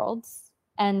own worlds.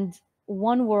 And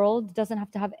one world doesn't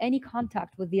have to have any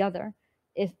contact with the other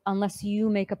unless you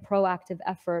make a proactive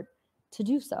effort to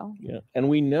do so. Yeah, and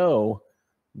we know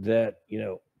that, you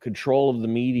know, control of the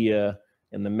media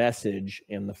and the message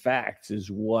and the facts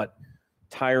is what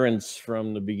tyrants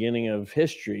from the beginning of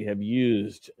history have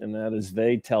used, and that is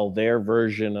they tell their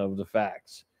version of the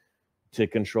facts to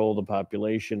control the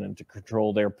population and to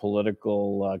control their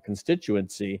political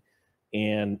constituency,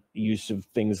 and use of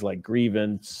things like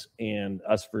grievance and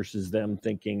us versus them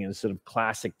thinking and sort of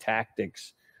classic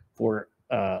tactics for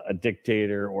a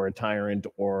dictator or a tyrant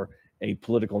or a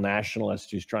political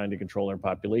nationalist who's trying to control their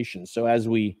population. So as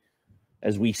we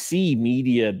see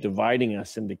media dividing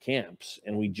us into camps,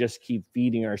 and we just keep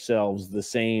feeding ourselves the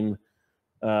same,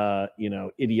 you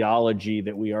know, ideology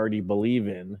that we already believe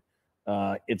in,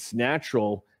 it's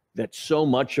natural that so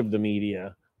much of the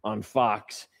media on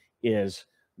Fox is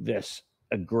this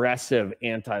aggressive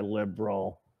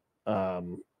anti-liberal,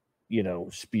 you know,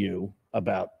 spew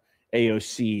about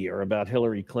AOC or about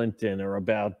Hillary Clinton or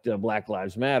about Black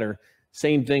Lives Matter.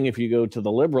 Same thing if you go to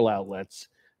the liberal outlets.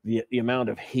 The amount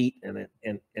of hate and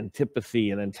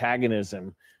antipathy and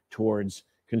antagonism towards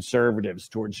conservatives,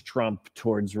 towards Trump,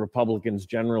 towards Republicans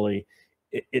generally,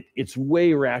 it's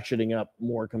way ratcheting up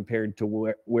more compared to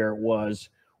where it was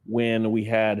when we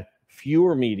had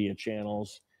fewer media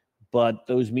channels, but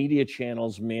those media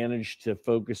channels managed to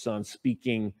focus on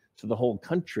speaking to the whole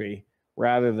country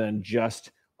rather than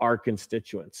just our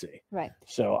constituency. Right.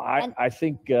 So I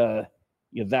think you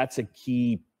know, that's a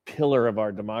key pillar of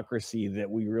our democracy that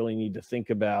we really need to think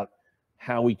about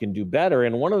how we can do better.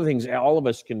 And one of the things all of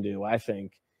us can do, I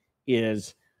think,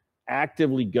 is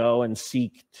actively go and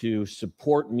seek to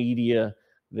support media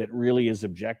that really is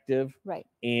objective, right,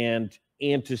 and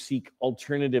to seek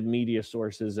alternative media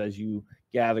sources as you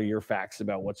gather your facts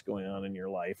about what's going on in your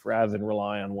life, rather than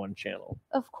rely on one channel.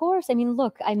 Of course. I mean,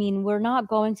 look, I mean, we're not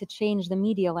going to change the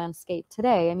media landscape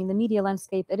today. I mean, the media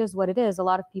landscape, it is what it is. A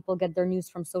lot of people get their news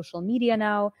from social media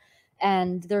now,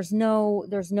 and there's no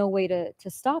way to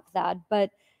stop that.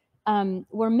 But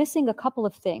we're missing a couple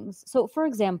of things. So, for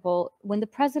example, when the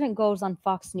president goes on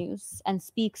Fox News and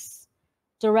speaks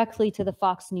directly to the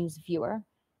Fox News viewer,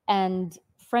 and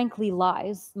frankly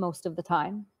lies most of the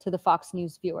time to the Fox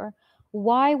News viewer,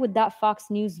 why would that Fox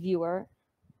News viewer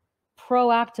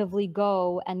proactively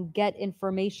go and get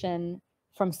information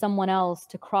from someone else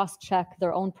to cross-check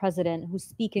their own president who's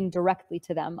speaking directly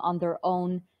to them on their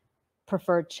own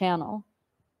preferred channel,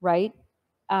 right?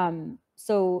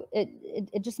 So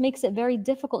it just makes it very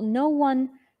difficult. No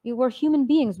one, we're human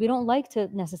beings. We don't like to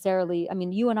necessarily, I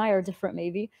mean, you and I are different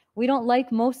maybe. We don't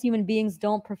like, most human beings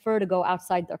don't prefer to go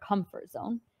outside their comfort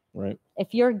zone. Right.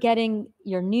 If you're getting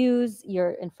your news,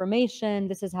 your information,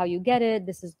 this is how you get it.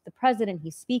 This is the president,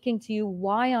 he's speaking to you.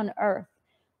 Why on earth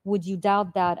would you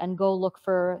doubt that and go look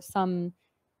for some,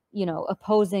 you know,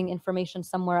 opposing information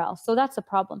somewhere else? So that's a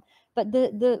problem. But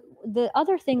the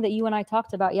other thing that you and I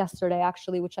talked about yesterday,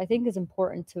 actually, which I think is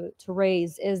important to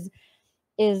raise is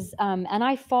and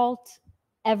I fault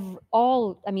I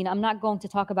mean, I'm not going to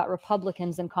talk about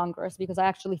Republicans in Congress, because I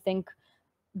actually think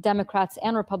Democrats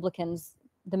and Republicans,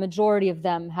 the majority of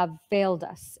them, have failed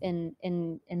us in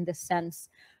this sense.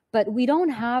 But we don't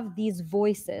have these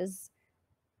voices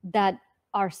that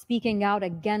are speaking out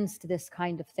against this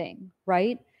kind of thing,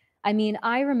 right? I mean,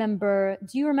 do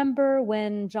you remember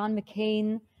when John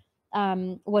McCain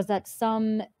was at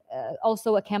some,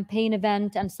 also a campaign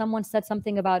event, and someone said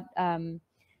something about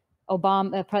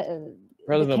Obama,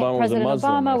 President Obama was a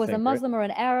Muslim, was a Muslim, right? Or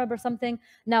an Arab or something.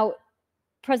 Now,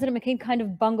 President McCain kind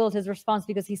of bungled his response,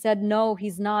 because he said, no,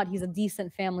 he's not. He's a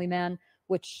decent family man,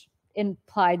 which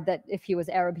implied that if he was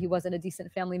Arab, he wasn't a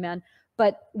decent family man.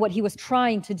 But what he was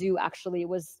trying to do actually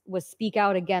was speak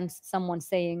out against someone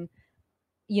saying,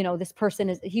 you know, this person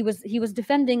is, he was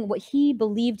defending what he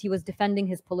believed, he was defending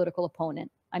his political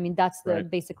opponent. I mean, that's right.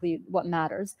 Basically what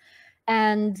matters.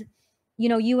 And, you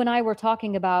know, you and I were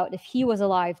talking about if he was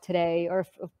alive today, or if,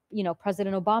 you know,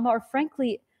 President Obama, or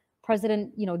frankly,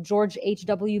 President, you know, George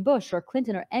H.W. Bush or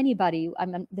Clinton or anybody,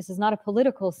 this is not a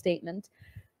political statement.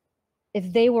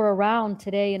 If they were around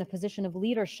today in a position of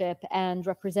leadership, and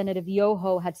Representative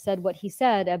Yoho had said what he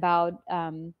said about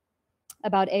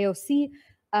AOC,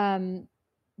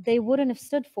 they wouldn't have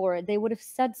stood for it. They would have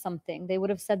said something. They would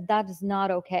have said, that is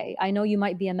not okay. I know you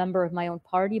might be a member of my own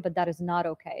party, but that is not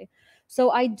okay. So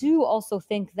I do also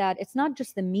think that it's not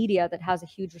just the media that has a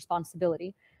huge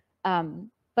responsibility,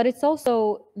 but it's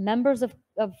also members of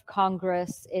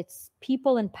Congress, it's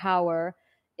people in power,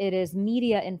 it is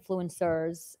media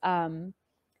influencers,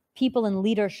 people in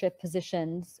leadership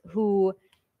positions who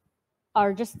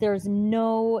are just, there's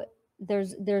no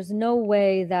there's no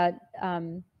way that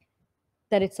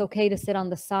that it's okay to sit on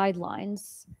the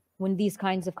sidelines when these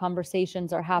kinds of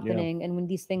conversations are happening, and when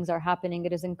these things are happening.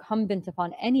 It is incumbent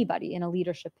upon anybody in a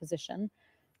leadership position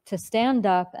to stand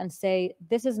up and say,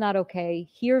 this is not okay,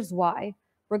 here's why,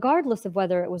 regardless of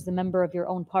whether it was the member of your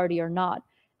own party or not.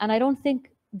 And I don't think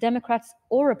Democrats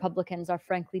or Republicans are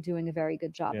frankly doing a very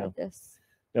good job at this.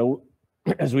 Now,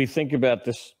 as we think about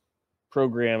this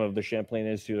program of the Champlain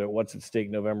Institute at What's at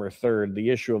Stake November 3rd, the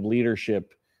issue of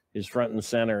leadership is front and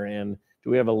center. And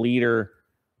do we have a leader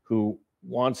who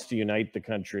wants to unite the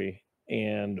country,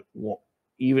 and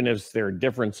even if there are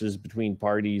differences between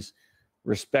parties,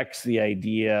 respects the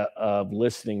idea of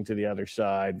listening to the other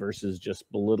side versus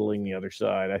just belittling the other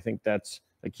side? I think that's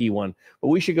a key one. But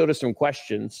we should go to some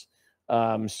questions.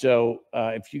 So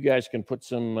if you guys can put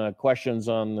some questions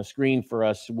on the screen for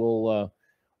us, we'll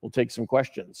take some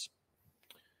questions.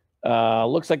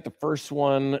 Looks like the first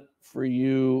one for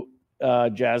you,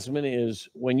 Jasmine, is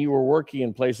when you were working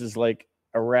in places like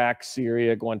Iraq,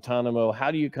 Syria, Guantanamo,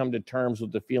 how do you come to terms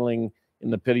with the feeling in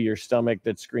the pit of your stomach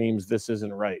that screams, this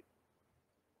isn't right?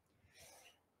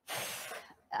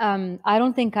 I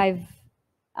don't think I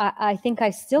think I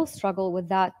still struggle with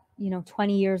that,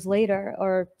 20 years later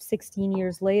or 16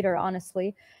 years later,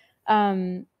 honestly.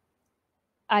 I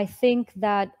think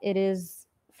that it is,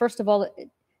 first of all,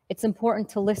 it's important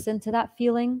to listen to that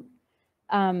feeling,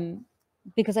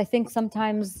 because I think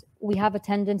sometimes we have a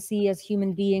tendency as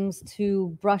human beings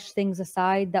to brush things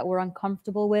aside that we're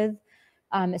uncomfortable with,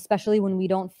 especially when we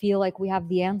don't feel like we have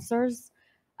the answers.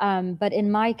 But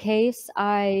in my case,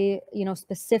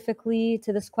 specifically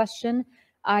to this question,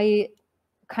 I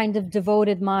kind of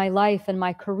devoted my life and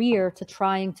my career to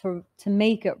trying to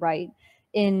make it right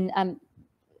in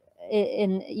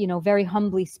very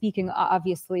humbly speaking,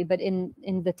 obviously, but in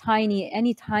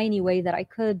any tiny way that I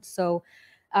could. So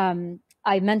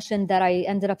I mentioned that I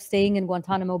ended up staying in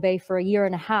Guantanamo Bay for 1.5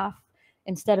 years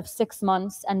instead of 6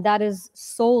 months. And that is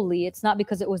solely, it's not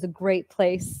because it was a great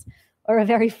place or a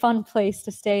very fun place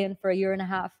to stay in for 1.5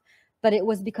 years, but it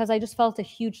was because I just felt a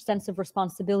huge sense of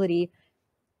responsibility.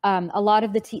 A lot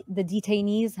of the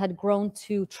detainees had grown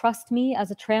to trust me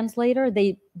as a translator.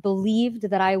 They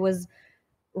believed that I was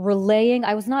relaying,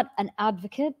 I was not an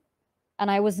advocate, and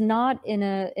I was not in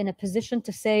a position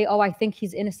to say, oh, I think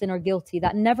he's innocent or guilty.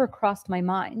 That never crossed my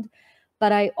mind.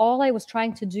 But all I was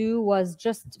trying to do was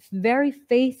just very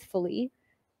faithfully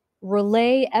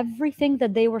relay everything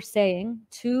that they were saying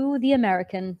to the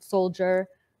American soldier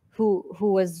who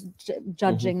was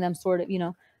judging them, sort of,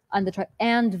 on the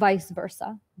and vice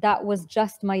versa. That was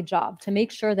just my job, to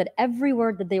make sure that every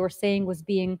word that they were saying was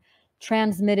being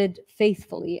transmitted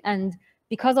faithfully. And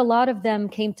because a lot of them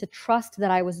came to trust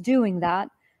that I was doing that,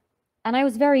 and I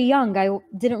was very young, I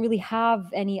didn't really have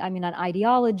an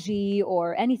ideology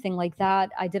or anything like that.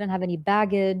 I didn't have any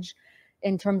baggage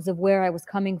in terms of where I was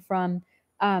coming from.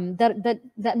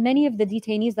 That many of the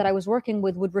detainees that I was working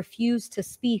with would refuse to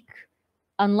speak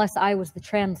unless I was the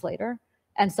translator.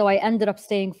 And so I ended up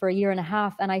staying for 1.5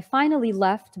 years, and I finally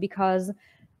left because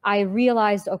I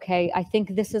realized, okay, I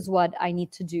think this is what I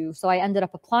need to do. So I ended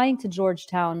up applying to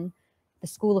Georgetown, the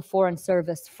School of Foreign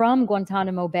Service, from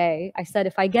Guantanamo Bay. I said,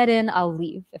 if I get in, I'll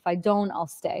leave. If I don't, I'll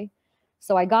stay.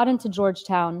 So I got into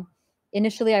Georgetown.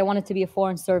 Initially, I wanted to be a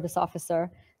foreign service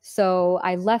officer. So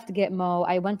I left Gitmo,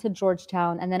 I went to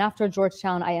Georgetown, and then after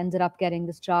Georgetown, I ended up getting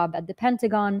this job at the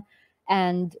Pentagon,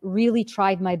 and really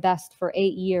tried my best for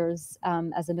 8 years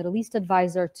as a Middle East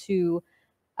advisor to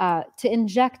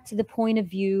inject the point of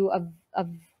view of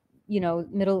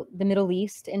the Middle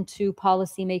East into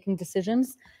policy-making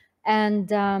decisions, and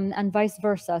vice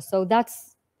versa. So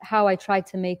that's how I tried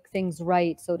to make things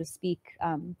right, so to speak,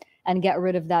 and get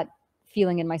rid of that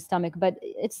feeling in my stomach. But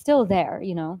it's still there,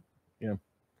 Yeah.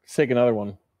 Let's take another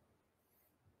one.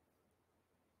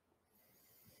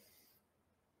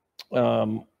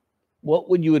 What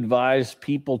would you advise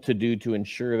people to do to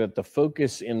ensure that the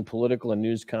focus in political and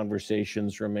news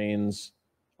conversations remains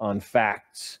on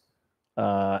facts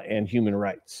and human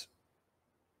rights?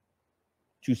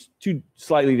 Two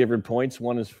slightly different points.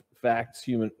 One is facts,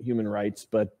 human rights,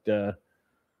 but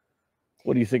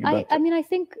what do you think about that? I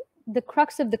think the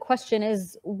crux of the question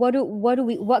is what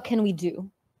can we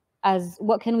do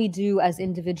as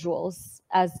individuals,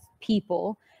 as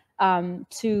people,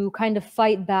 to kind of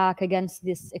fight back against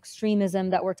this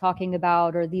extremism that we're talking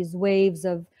about, or these waves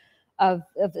of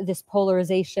this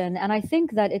polarization. And I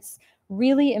think that it's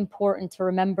really important to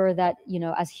remember that,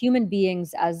 as human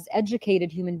beings, as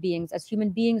educated human beings, as human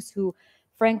beings who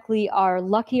frankly are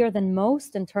luckier than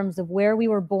most in terms of where we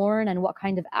were born and what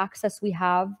kind of access we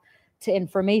have to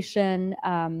information,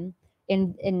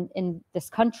 in this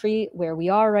country where we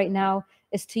are right now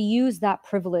is to use that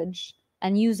privilege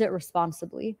and use it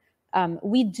responsibly.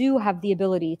 We do have the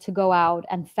ability to go out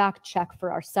and fact check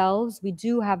for ourselves. We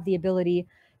do have the ability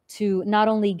to not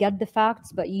only get the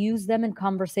facts, but use them in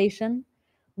conversation.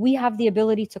 We have the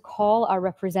ability to call our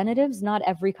representatives. Not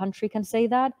every country can say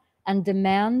that, and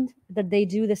demand that they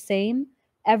do the same.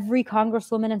 Every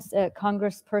congresswoman and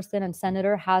congressperson and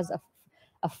senator has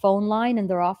a phone line in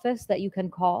their office that you can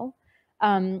call.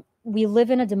 We live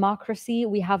in a democracy.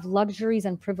 We have luxuries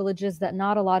and privileges that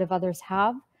not a lot of others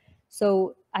have.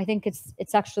 So I think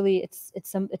it's actually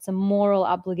a moral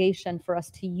obligation for us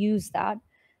to use that,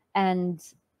 and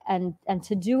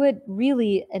to do it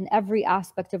really in every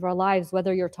aspect of our lives,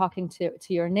 whether you're talking to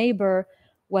your neighbor,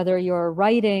 whether you're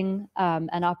writing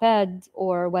an op-ed,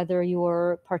 or whether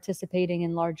you're participating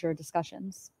in larger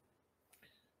discussions.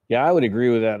 Yeah, I would agree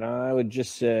with that. I would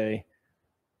just say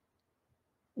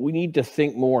we need to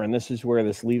think more, and this is where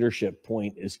this leadership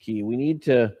point is key. We need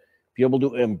to be able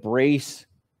to embrace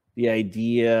the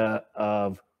idea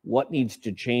of what needs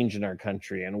to change in our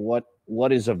country and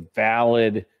what is a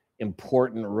valid,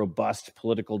 important, robust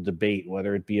political debate,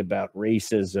 whether it be about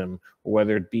racism or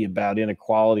whether it be about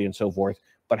inequality and so forth.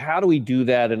 But how do we do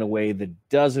that in a way that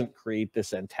doesn't create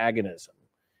this antagonism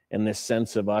and this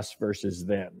sense of us versus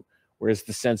them? Whereas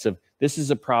the sense of this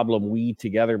is a problem we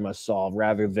together must solve,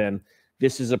 rather than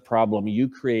this is a problem you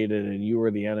created and you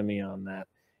are the enemy on that.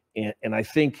 And I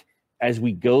think as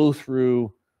we go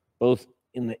through both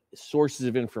in the sources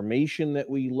of information that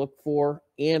we look for,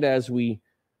 and as we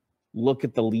look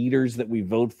at the leaders that we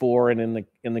vote for, and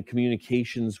in the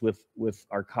communications with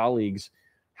our colleagues,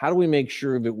 how do we make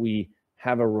sure that we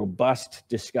have a robust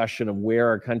discussion of where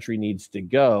our country needs to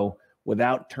go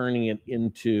without turning it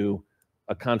into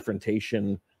a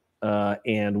confrontation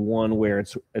and one where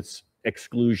it's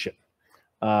exclusion?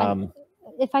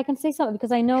 If I can say something,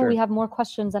 because I know Sure. we have more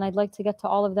questions and I'd like to get to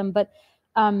all of them, but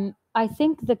I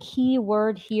think the key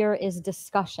word here is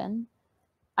discussion.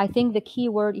 I think the key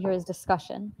word here is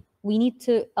discussion. We need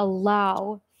to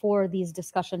allow for these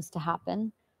discussions to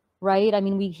happen, right? I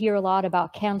mean, we hear a lot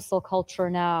about cancel culture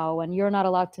now, and you're not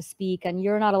allowed to speak, and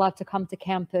you're not allowed to come to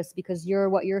campus because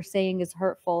what you're saying is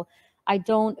hurtful. I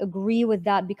don't agree with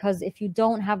that, because if you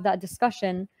don't have that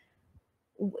discussion,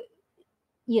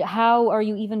 how are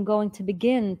you even going to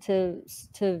begin to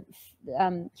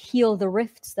heal the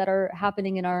rifts that are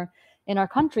happening in our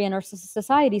country and our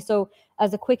society? So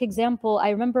as a quick example,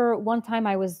 I remember one time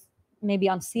I was maybe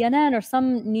on CNN or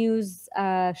some news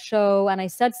show, and I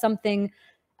said something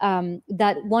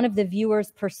that one of the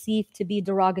viewers perceived to be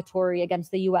derogatory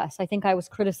against the US. I think I was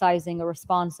criticizing a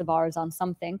response of ours on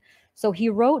something. So he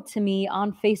wrote to me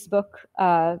on Facebook,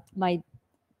 my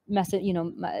message,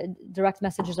 my direct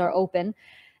messages are open.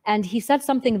 And he said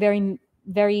something very,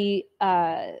 very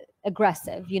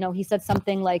aggressive. He said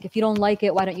something like, if you don't like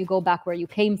it, why don't you go back where you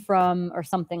came from, or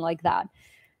something like that.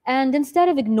 And instead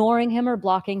of ignoring him or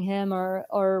blocking him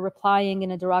or replying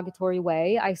in a derogatory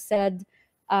way, I said,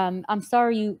 I'm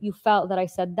sorry you felt that I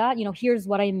said that. Here's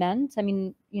what I meant. I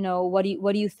mean, what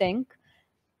do you think?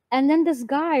 And then this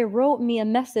guy wrote me a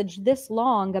message this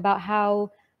long about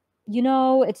how,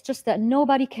 it's just that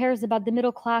nobody cares about the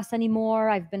middle class anymore.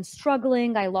 I've been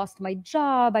struggling. I lost my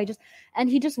job. And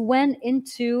he just went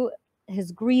into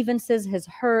his grievances, his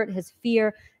hurt, his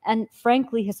fear, and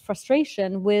frankly, his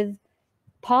frustration with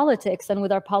politics and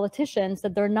with our politicians,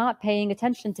 that they're not paying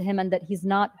attention to him and that he's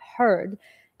not heard.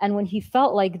 And when he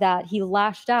felt like that, he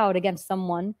lashed out against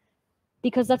someone,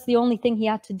 because that's the only thing he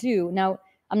had to do. Now,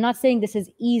 I'm not saying this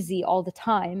is easy all the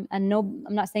time, and I'm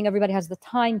not saying everybody has the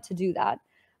time to do that.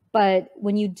 But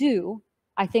when you do,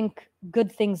 I think good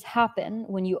things happen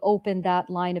when you open that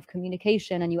line of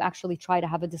communication and you actually try to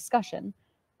have a discussion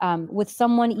with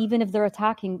someone, even if they're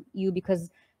attacking you, because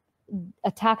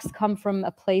attacks come from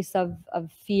a place of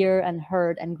fear and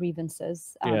hurt and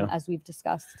grievances, as we've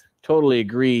discussed. Totally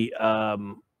agree.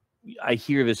 I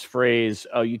hear this phrase,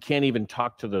 oh, you can't even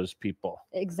talk to those people.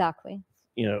 Exactly.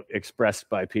 Expressed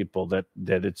by people that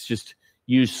it's just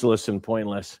useless and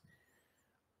pointless.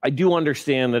 I do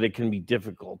understand that it can be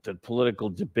difficult, that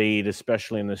political debate,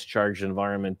 especially in this charged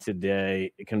environment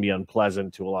today, it can be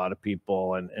unpleasant to a lot of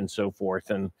people and so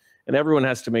forth. And everyone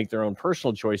has to make their own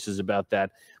personal choices about that.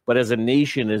 But as a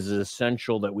nation, it is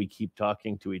essential that we keep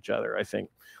talking to each other, I think.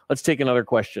 Let's take another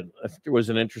question. I think there was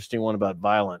an interesting one about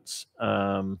violence.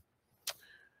 How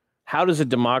does a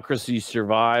democracy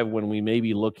survive when we may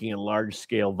be looking at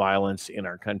large-scale violence in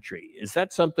our country? Is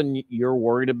that something you're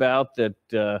worried about,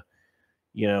 that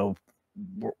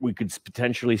we could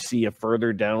potentially see a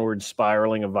further downward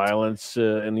spiraling of violence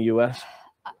in the U.S.?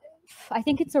 I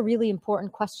think it's a really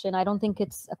important question. I don't think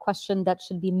it's a question that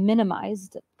should be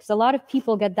minimized, because a lot of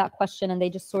people get that question and they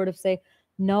just sort of say,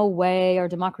 no way, our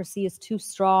democracy is too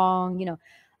strong. You know,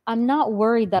 I'm not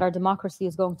worried that our democracy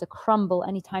is going to crumble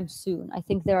anytime soon. I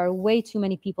think there are way too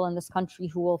many people in this country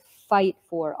who will fight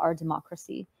for our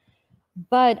democracy.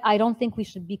 But I don't think we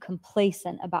should be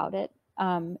complacent about it.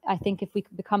 I think if we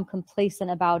become complacent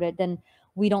about it, then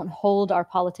we don't hold our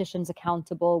politicians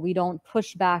accountable. We don't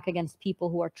push back against people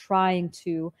who are trying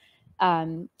to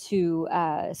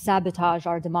sabotage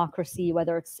our democracy,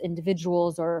 whether it's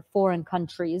individuals or foreign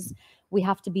countries. We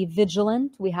have to be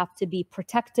vigilant. We have to be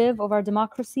protective of our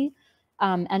democracy.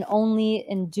 And only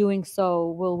in doing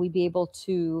so will we be able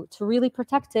to really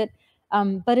protect it.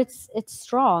 But it's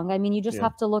strong. I mean, you just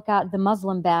have to look at the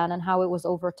Muslim ban and how it was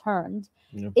overturned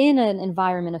in an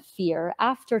environment of fear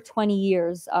after 20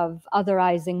 years of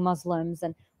otherizing Muslims,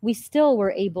 and we still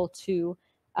were able to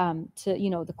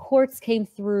the courts came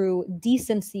through,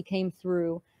 decency came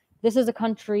through. This is a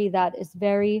country that is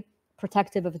very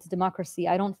protective of its democracy.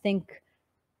 I don't think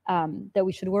that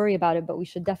we should worry about it, but we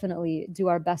should definitely do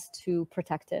our best to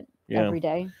protect it every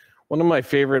day. One of my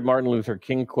favorite Martin Luther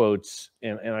King quotes,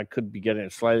 and I could be getting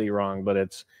it slightly wrong,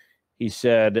 but he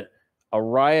said, "A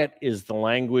riot is the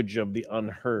language of the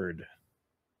unheard."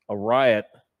 A riot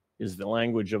is the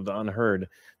language of the unheard.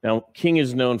 Now, King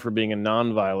is known for being a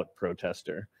nonviolent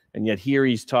protester, and yet here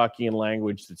he's talking in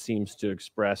language that seems to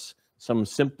express some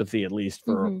sympathy, at least,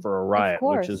 for a riot,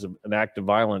 which is an act of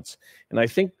violence. And I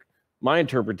think my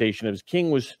interpretation is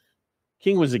King was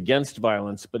against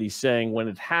violence, but he's saying when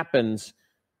it happens,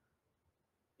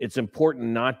 it's important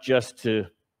not just to,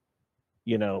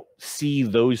 see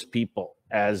those people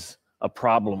as a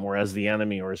problem or as the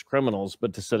enemy or as criminals,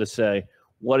 but to sort of say,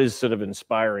 what is sort of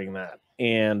inspiring that?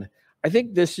 And I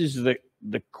think this is the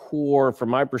core, from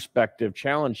my perspective,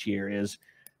 challenge here is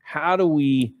how do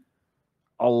we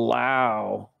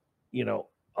allow,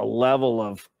 a level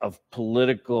of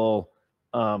political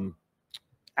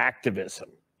activism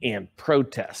and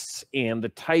protests and the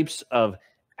types of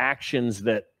actions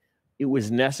that it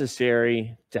was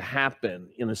necessary to happen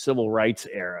in the civil rights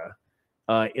era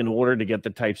in order to get the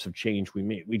types of change we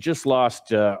made. We just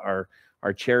lost our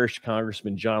cherished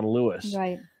Congressman John Lewis,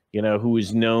 right? Who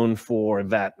is known for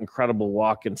that incredible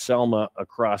walk in Selma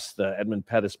across the Edmund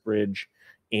Pettus Bridge,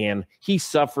 and he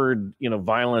suffered,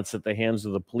 violence at the hands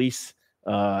of the police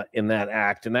in that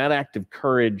act. And that act of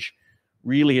courage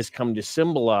really has come to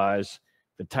symbolize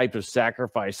the type of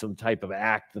sacrifice and the type of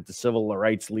act that the civil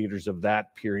rights leaders of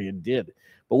that period did.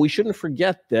 But we shouldn't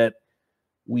forget that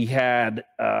we had,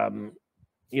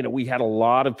 we had a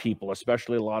lot of people,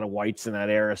 especially a lot of whites in that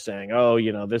era, saying, "Oh,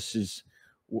 this is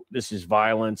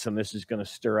violence, and this is going to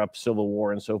stir up civil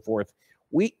war and so forth."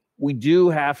 We do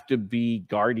have to be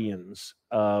guardians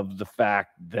of the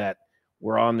fact that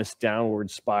we're on this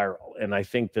downward spiral, and I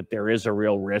think that there is a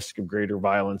real risk of greater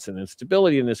violence and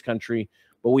instability in this country.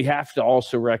 But we have to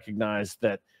also recognize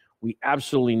that we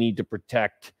absolutely need to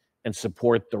protect and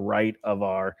support the right of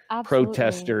our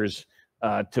protesters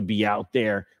to be out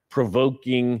there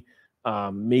provoking,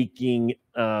 making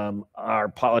our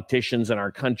politicians and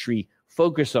our country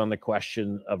focus on the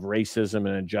question of racism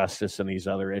and injustice and these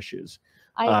other issues.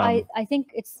 I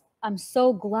think I'm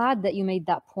so glad that you made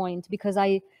that point, because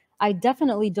I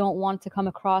definitely don't want to come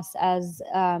across as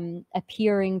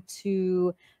appearing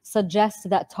to suggest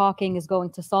that talking is going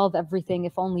to solve everything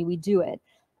if only we do it.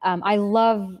 I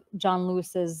love John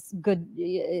Lewis's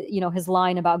his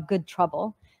line about good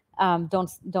trouble.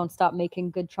 Don't stop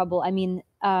making good trouble. I mean,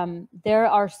 there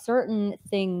are certain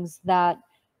things that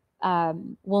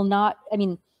will not,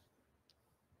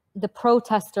 the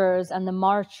protesters and the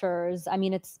marchers,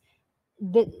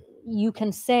 you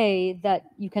can say that,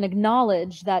 you can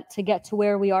acknowledge that to get to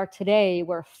where we are today,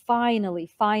 we're finally,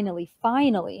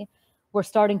 we're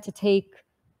starting to take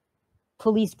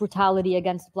police brutality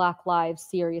against Black lives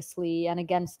seriously, and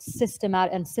against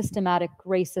systematic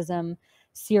racism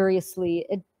seriously.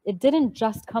 It didn't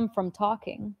just come from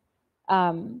talking.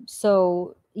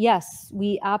 So yes,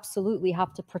 we absolutely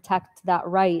have to protect that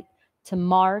right to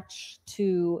march,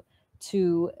 to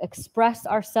express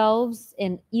ourselves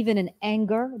even in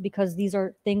anger, because these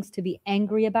are things to be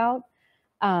angry about,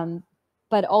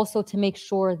 but also to make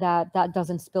sure that that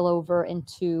doesn't spill over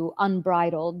into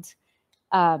unbridled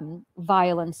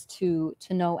violence to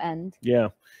no end. Yeah.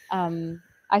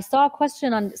 I saw a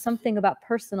question on something about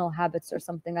personal habits or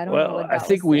something. I don't know what that was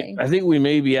saying. I think we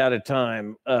may be out of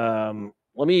time.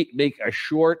 Let me make a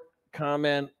short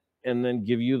comment and then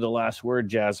give you the last word,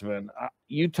 Jasmine.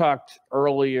 You talked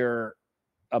earlier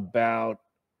about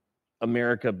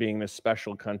America being this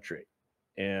special country,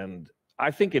 and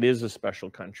I think it is a special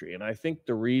country. And I think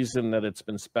the reason that it's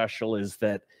been special is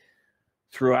that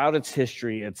throughout its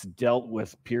history, it's dealt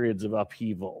with periods of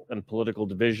upheaval and political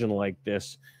division like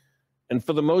this. And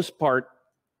for the most part,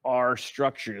 our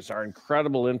structures, our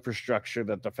incredible infrastructure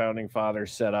that the founding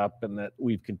fathers set up and that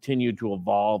we've continued to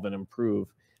evolve and improve,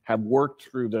 have worked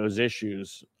through those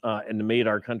issues and made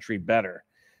our country better.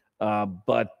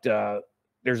 But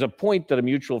there's a point that a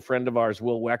mutual friend of ours,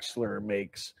 Will Wexler,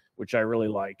 makes, which I really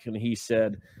like. And he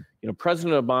said, you know,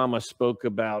 President Obama spoke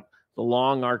about the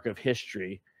long arc of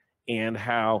history and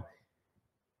how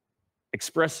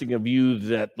expressing a view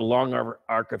that the long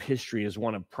arc of history is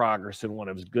one of progress and one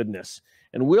of goodness.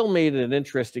 And Will made an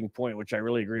interesting point, which I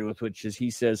really agree with, which is he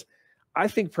says, I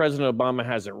think President Obama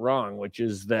has it wrong, which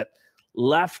is that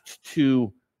left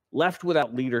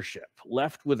without leadership,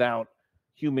 left without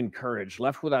human courage,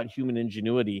 left without human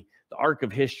ingenuity, the arc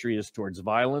of history is towards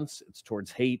violence, it's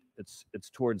towards hate, it's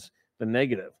towards the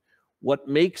negative. What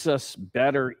makes us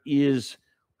better is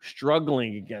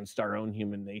struggling against our own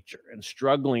human nature and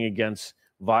struggling against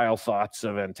vile thoughts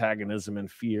of antagonism and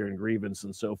fear and grievance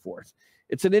and so forth.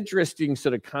 It's an interesting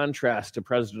sort of contrast to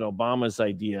President Obama's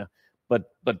idea, but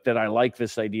that I like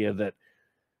this idea that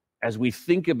as we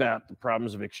think about the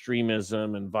problems of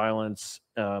extremism and violence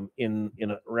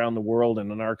around the world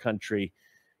and in our country,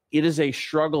 it is a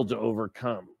struggle to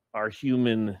overcome our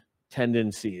human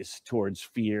tendencies towards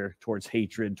fear, towards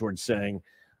hatred, towards saying,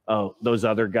 oh, those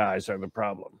other guys are the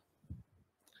problem.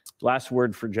 Last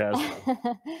word for Jasmine.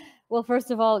 Well,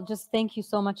 first of all, just thank you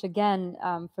so much again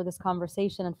for this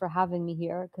conversation and for having me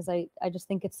here, because I just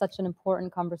think it's such an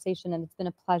important conversation, and it's been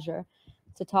a pleasure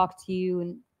to talk to you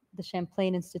and the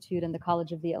Champlain Institute and the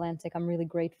College of the Atlantic. I'm really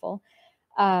grateful.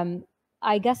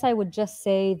 I guess I would just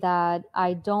say that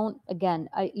I don't, again,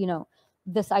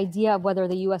 this idea of whether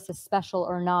the US is special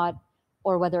or not,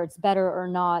 or whether it's better or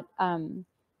not,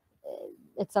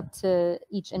 it's up to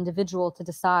each individual to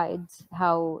decide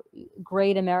how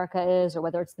great America is, or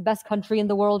whether it's the best country in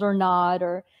the world or not,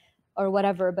 or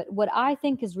whatever. But what I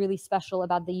think is really special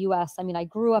about the US, I mean, I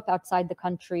grew up outside the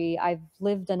country. I've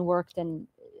lived and worked in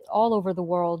all over the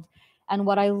world. And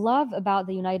what I love about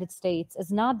the United States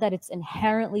is not that it's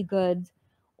inherently good,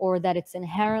 or that it's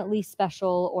inherently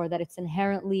special, or that it's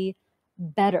inherently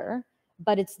better,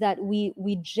 but it's that we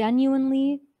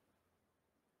genuinely,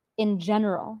 in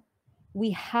general,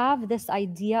 we have this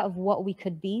idea of what we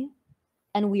could be,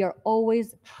 and we are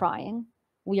always trying.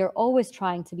 We are always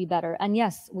trying to be better. And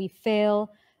yes, we fail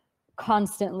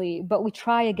constantly, but we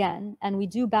try again, and we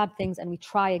do bad things and we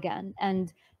try again.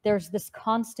 And there's this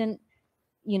constant,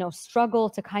 struggle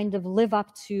to kind of live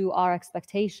up to our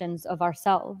expectations of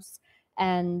ourselves.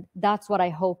 And that's what I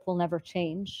hope will never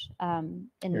change in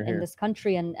this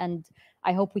country. And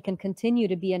I hope we can continue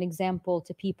to be an example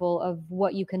to people of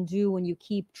what you can do when you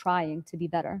keep trying to be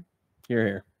better. Hear,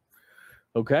 hear.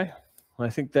 Okay. Well,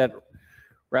 I think that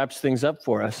wraps things up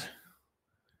for us.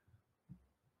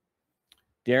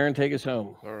 Darren, take us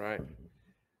home. All right.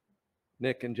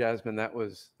 Nick and Jasmine, that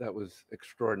was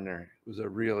extraordinary. It was a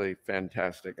really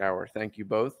fantastic hour. Thank you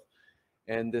both.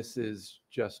 And this is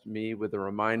just me with a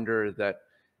reminder that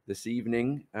this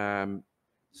evening,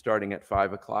 starting at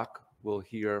 5 o'clock, we'll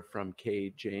hear from Kay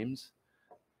James,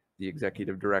 the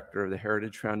Executive Director of the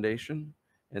Heritage Foundation.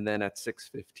 And then at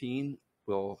 6:15,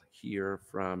 we'll hear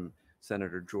from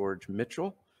Senator George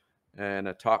Mitchell and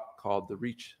a talk called The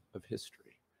Reach of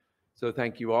History. So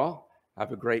thank you all.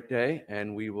 Have a great day,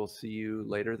 and we will see you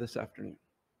later this afternoon.